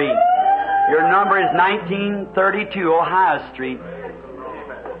Street. Your number is 1932 Ohio Street.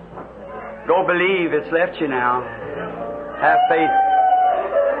 Go believe, it's left you now. Have faith.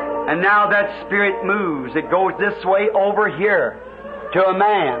 And now that spirit moves. It goes this way over here to a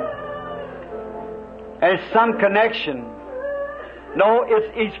man. And it's some connection. No,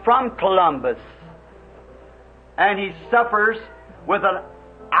 he's from Columbus. And he suffers with an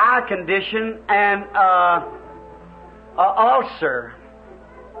eye condition and an ulcer.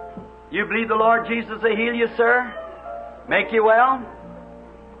 You believe the Lord Jesus will heal you, sir? Make you well?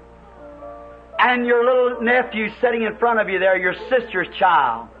 And your little nephew sitting in front of you there, your sister's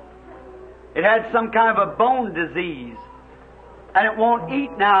child. It had some kind of a bone disease. And it won't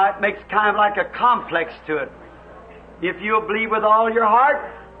eat now. It makes kind of like a complex to it. If you'll believe with all your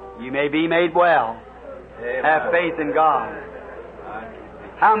heart, you may be made well. Amen. Have faith in God.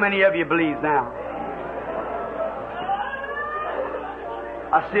 How many of you believe now?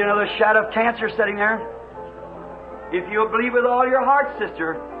 I see another shadow of cancer sitting there. If you'll believe with all your heart,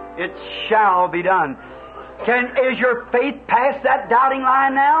 sister, it shall be done. Is your faith past that doubting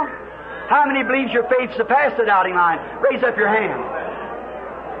line now? How many believes your faith's past the doubting line? Raise up your hand.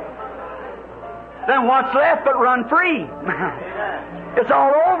 Then what's left but run free? It's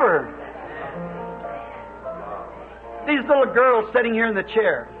all over. These little girls sitting here in the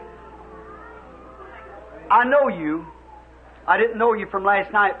chair. I know you. I didn't know you from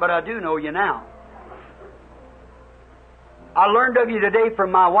last night, but I do know you now. I learned of you today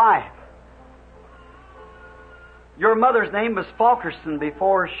from my wife. Your mother's name was Fulkerson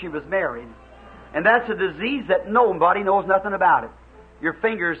before she was married. And that's a disease that nobody knows nothing about it. Your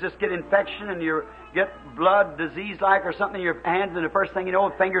fingers just get infection and you get blood disease-like or something in your hands, and the first thing you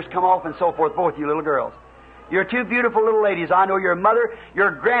know, fingers come off and so forth, both you little girls. You're two beautiful little ladies. I know your mother,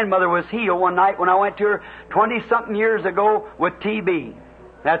 your grandmother was healed one night when I went to her 20-something years ago with TB.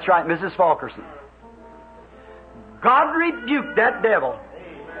 That's right, Mrs. Fulkerson. God rebuked that devil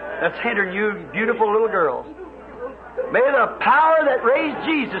that's hindering you beautiful little girls. May the power that raised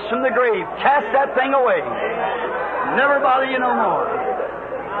Jesus from the grave cast that thing away. Never bother you no more.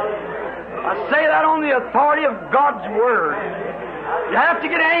 I say that on the authority of God's Word. You have to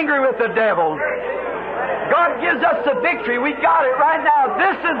get angry with the devil. God gives us the victory. We got it right now.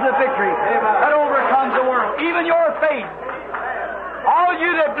 This is the victory that overcomes the world. Even your faith. All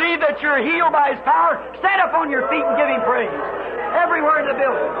you that believe that you're healed by His power, stand up on your feet and give Him praise. Everywhere in the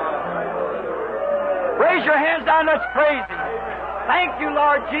building. Raise your hands down, let's praise Him. Thank you,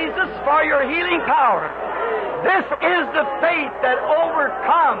 Lord Jesus, for your healing power. This is the faith that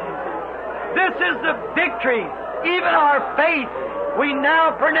overcomes. This is the victory. Even our faith, we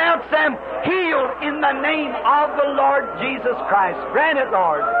now pronounce them healed in the name of the Lord Jesus Christ. Grant it,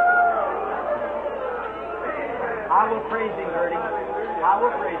 Lord. I will praise Him, Gertie. I will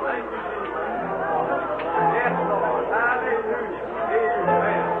praise Him. Yes, Lord.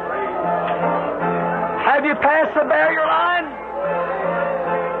 Have you passed the barrier line?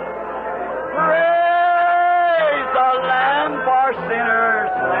 Praise the Lamb for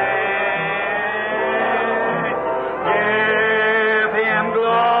sinners slain. Give Him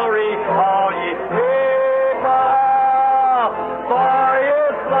glory, all ye people, for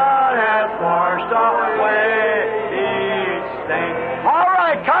His blood has washed away each stain. All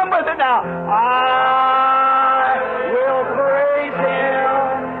right, come with it now. I will praise Him.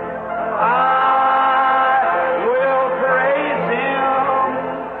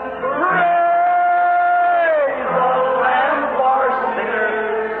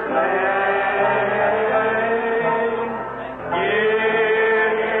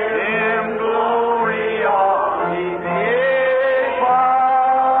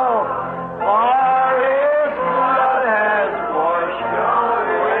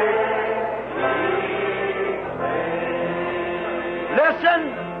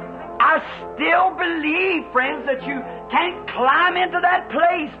 Friends, that you can't climb into that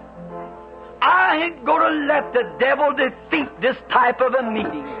place. I ain't going to let the devil defeat this type of a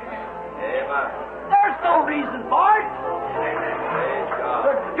meeting. There's no reason for it.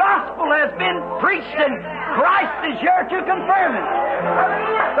 The gospel has been preached and Christ is here to confirm it.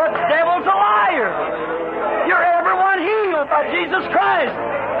 The devil's a liar. You're everyone healed by Jesus Christ.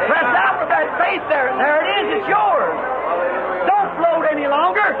 Press out with that faith there. There it is. It's yours. Don't float any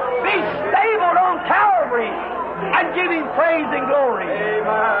longer. Be stable on Calvary and give Him praise and glory.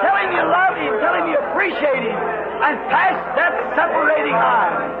 Tell Him you love Him. Tell Him you appreciate Him. And pass that separating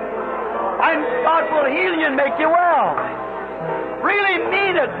line. And God will heal you and make you well. Really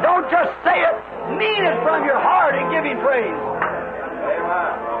mean it. Don't just say it. Mean it from your heart and give Him praise.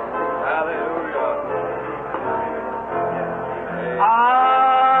 Amen. Hallelujah.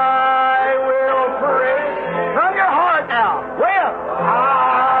 I will praise from your heart now. Way up.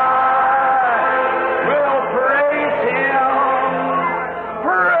 I will praise Him.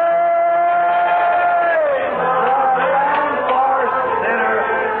 Praise the Lamb for sinners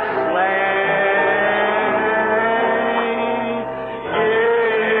slain.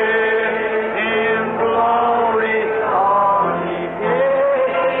 Give Him glory, all ye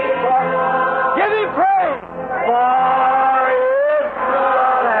people. Give Him praise. For His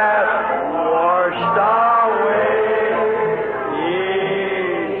blood hath washed away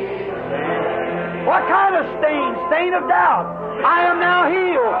each stain. What kind of stain? Stain of doubt. I am now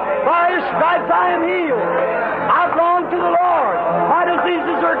healed. By His stripes I am healed. I belong to the Lord. My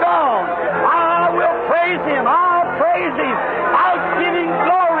diseases are gone. I will praise Him. I'll praise Him. I'll give Him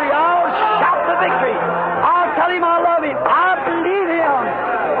glory. I'll shout the victory. I'll tell Him I love Him. I believe Him.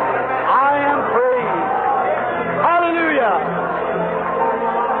 I am praised. Hallelujah.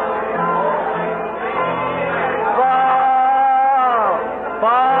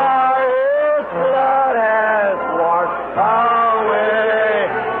 For His blood has washed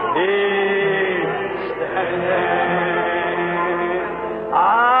away each stain.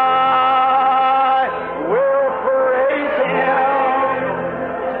 I will praise Him.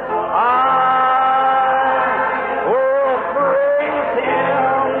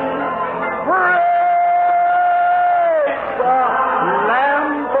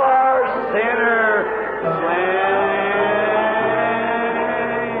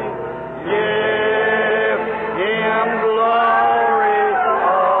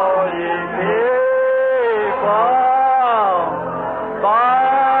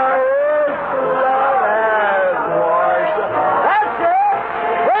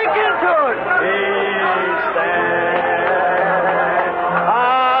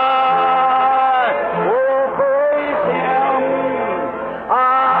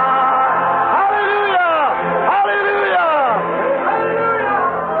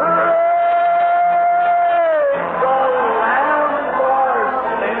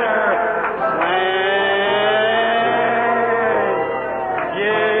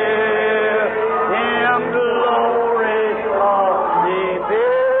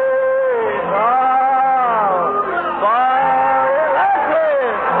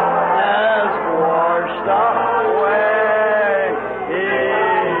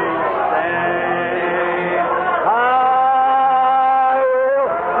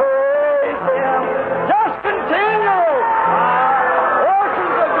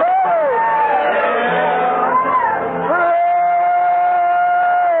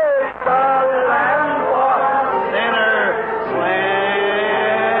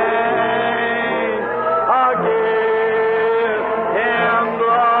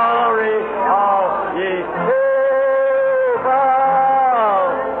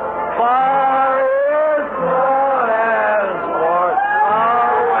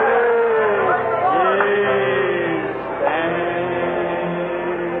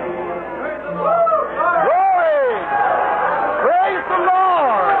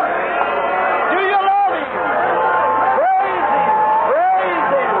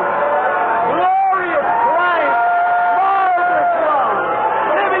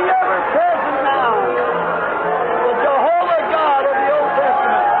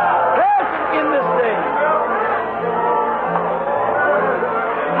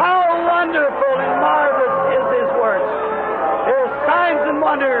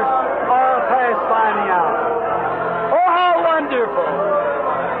 wonders are past finding out. Oh, how wonderful!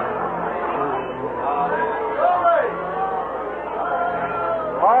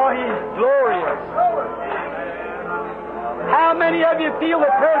 Oh, He's glorious. How many of you feel the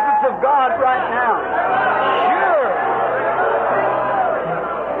presence of God right now? Sure.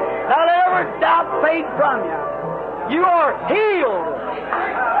 Not ever doubt fade from you. You are healed.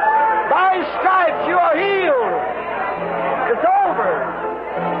 By His stripes you are healed. It's over.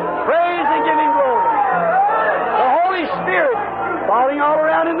 Praise and give Him glory. The Holy Spirit falling all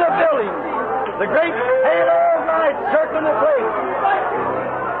around in the building. The great halo of light circling the place.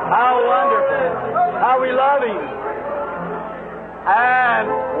 How wonderful. How we love Him. And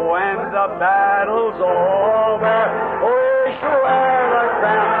when the battle's over, we shall wear the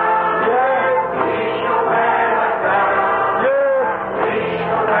crown. Yes, we shall wear the crown. Yes, we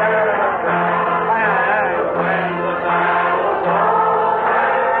shall wear the crown. And when the battle's over,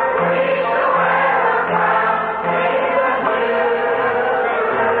 we shall wear the crown.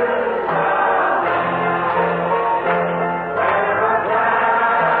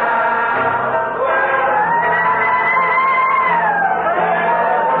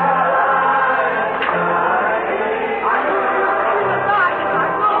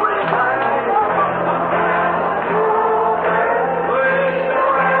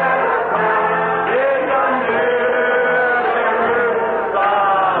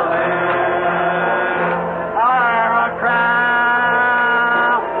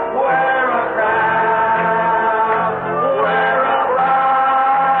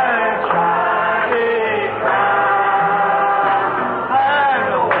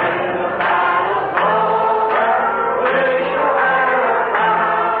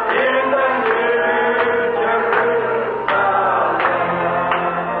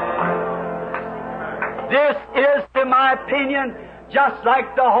 Just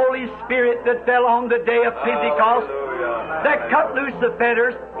like the Holy Spirit that fell on the day of Pentecost, that cut loose the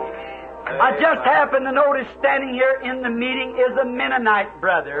fetters. I just happened to notice standing here in the meeting is a Mennonite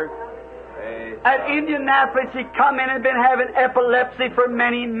brother. At Indianapolis, he come in and been having epilepsy for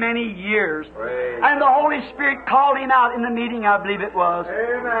many, many years. And the Holy Spirit called him out in the meeting, I believe it was.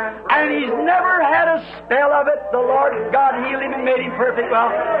 And he's never had a spell of it. The Lord God healed him and made him perfect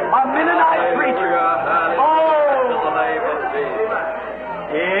well. A Mennonite preacher. Oh!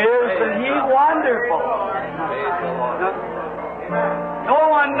 Isn't He wonderful? No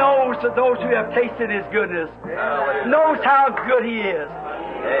one knows that those who have tasted His goodness knows how good He is.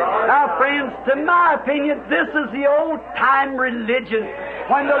 Now, friends, to my opinion, this is the old-time religion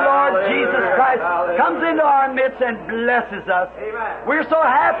when the Lord Jesus Christ comes into our midst and blesses us. We're so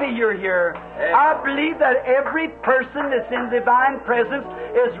happy you're here. I believe that every person that's in divine presence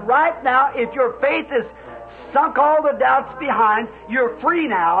is right now, if your faith is sunk all the doubts behind, you're free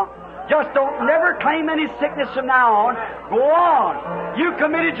now. Just don't never claim any sickness from now on. Go on. You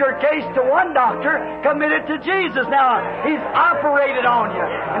committed your case to one doctor, committed to Jesus. Now, He's operated on you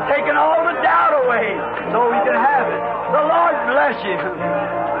and taken all the doubt away so you can have it. The Lord bless you.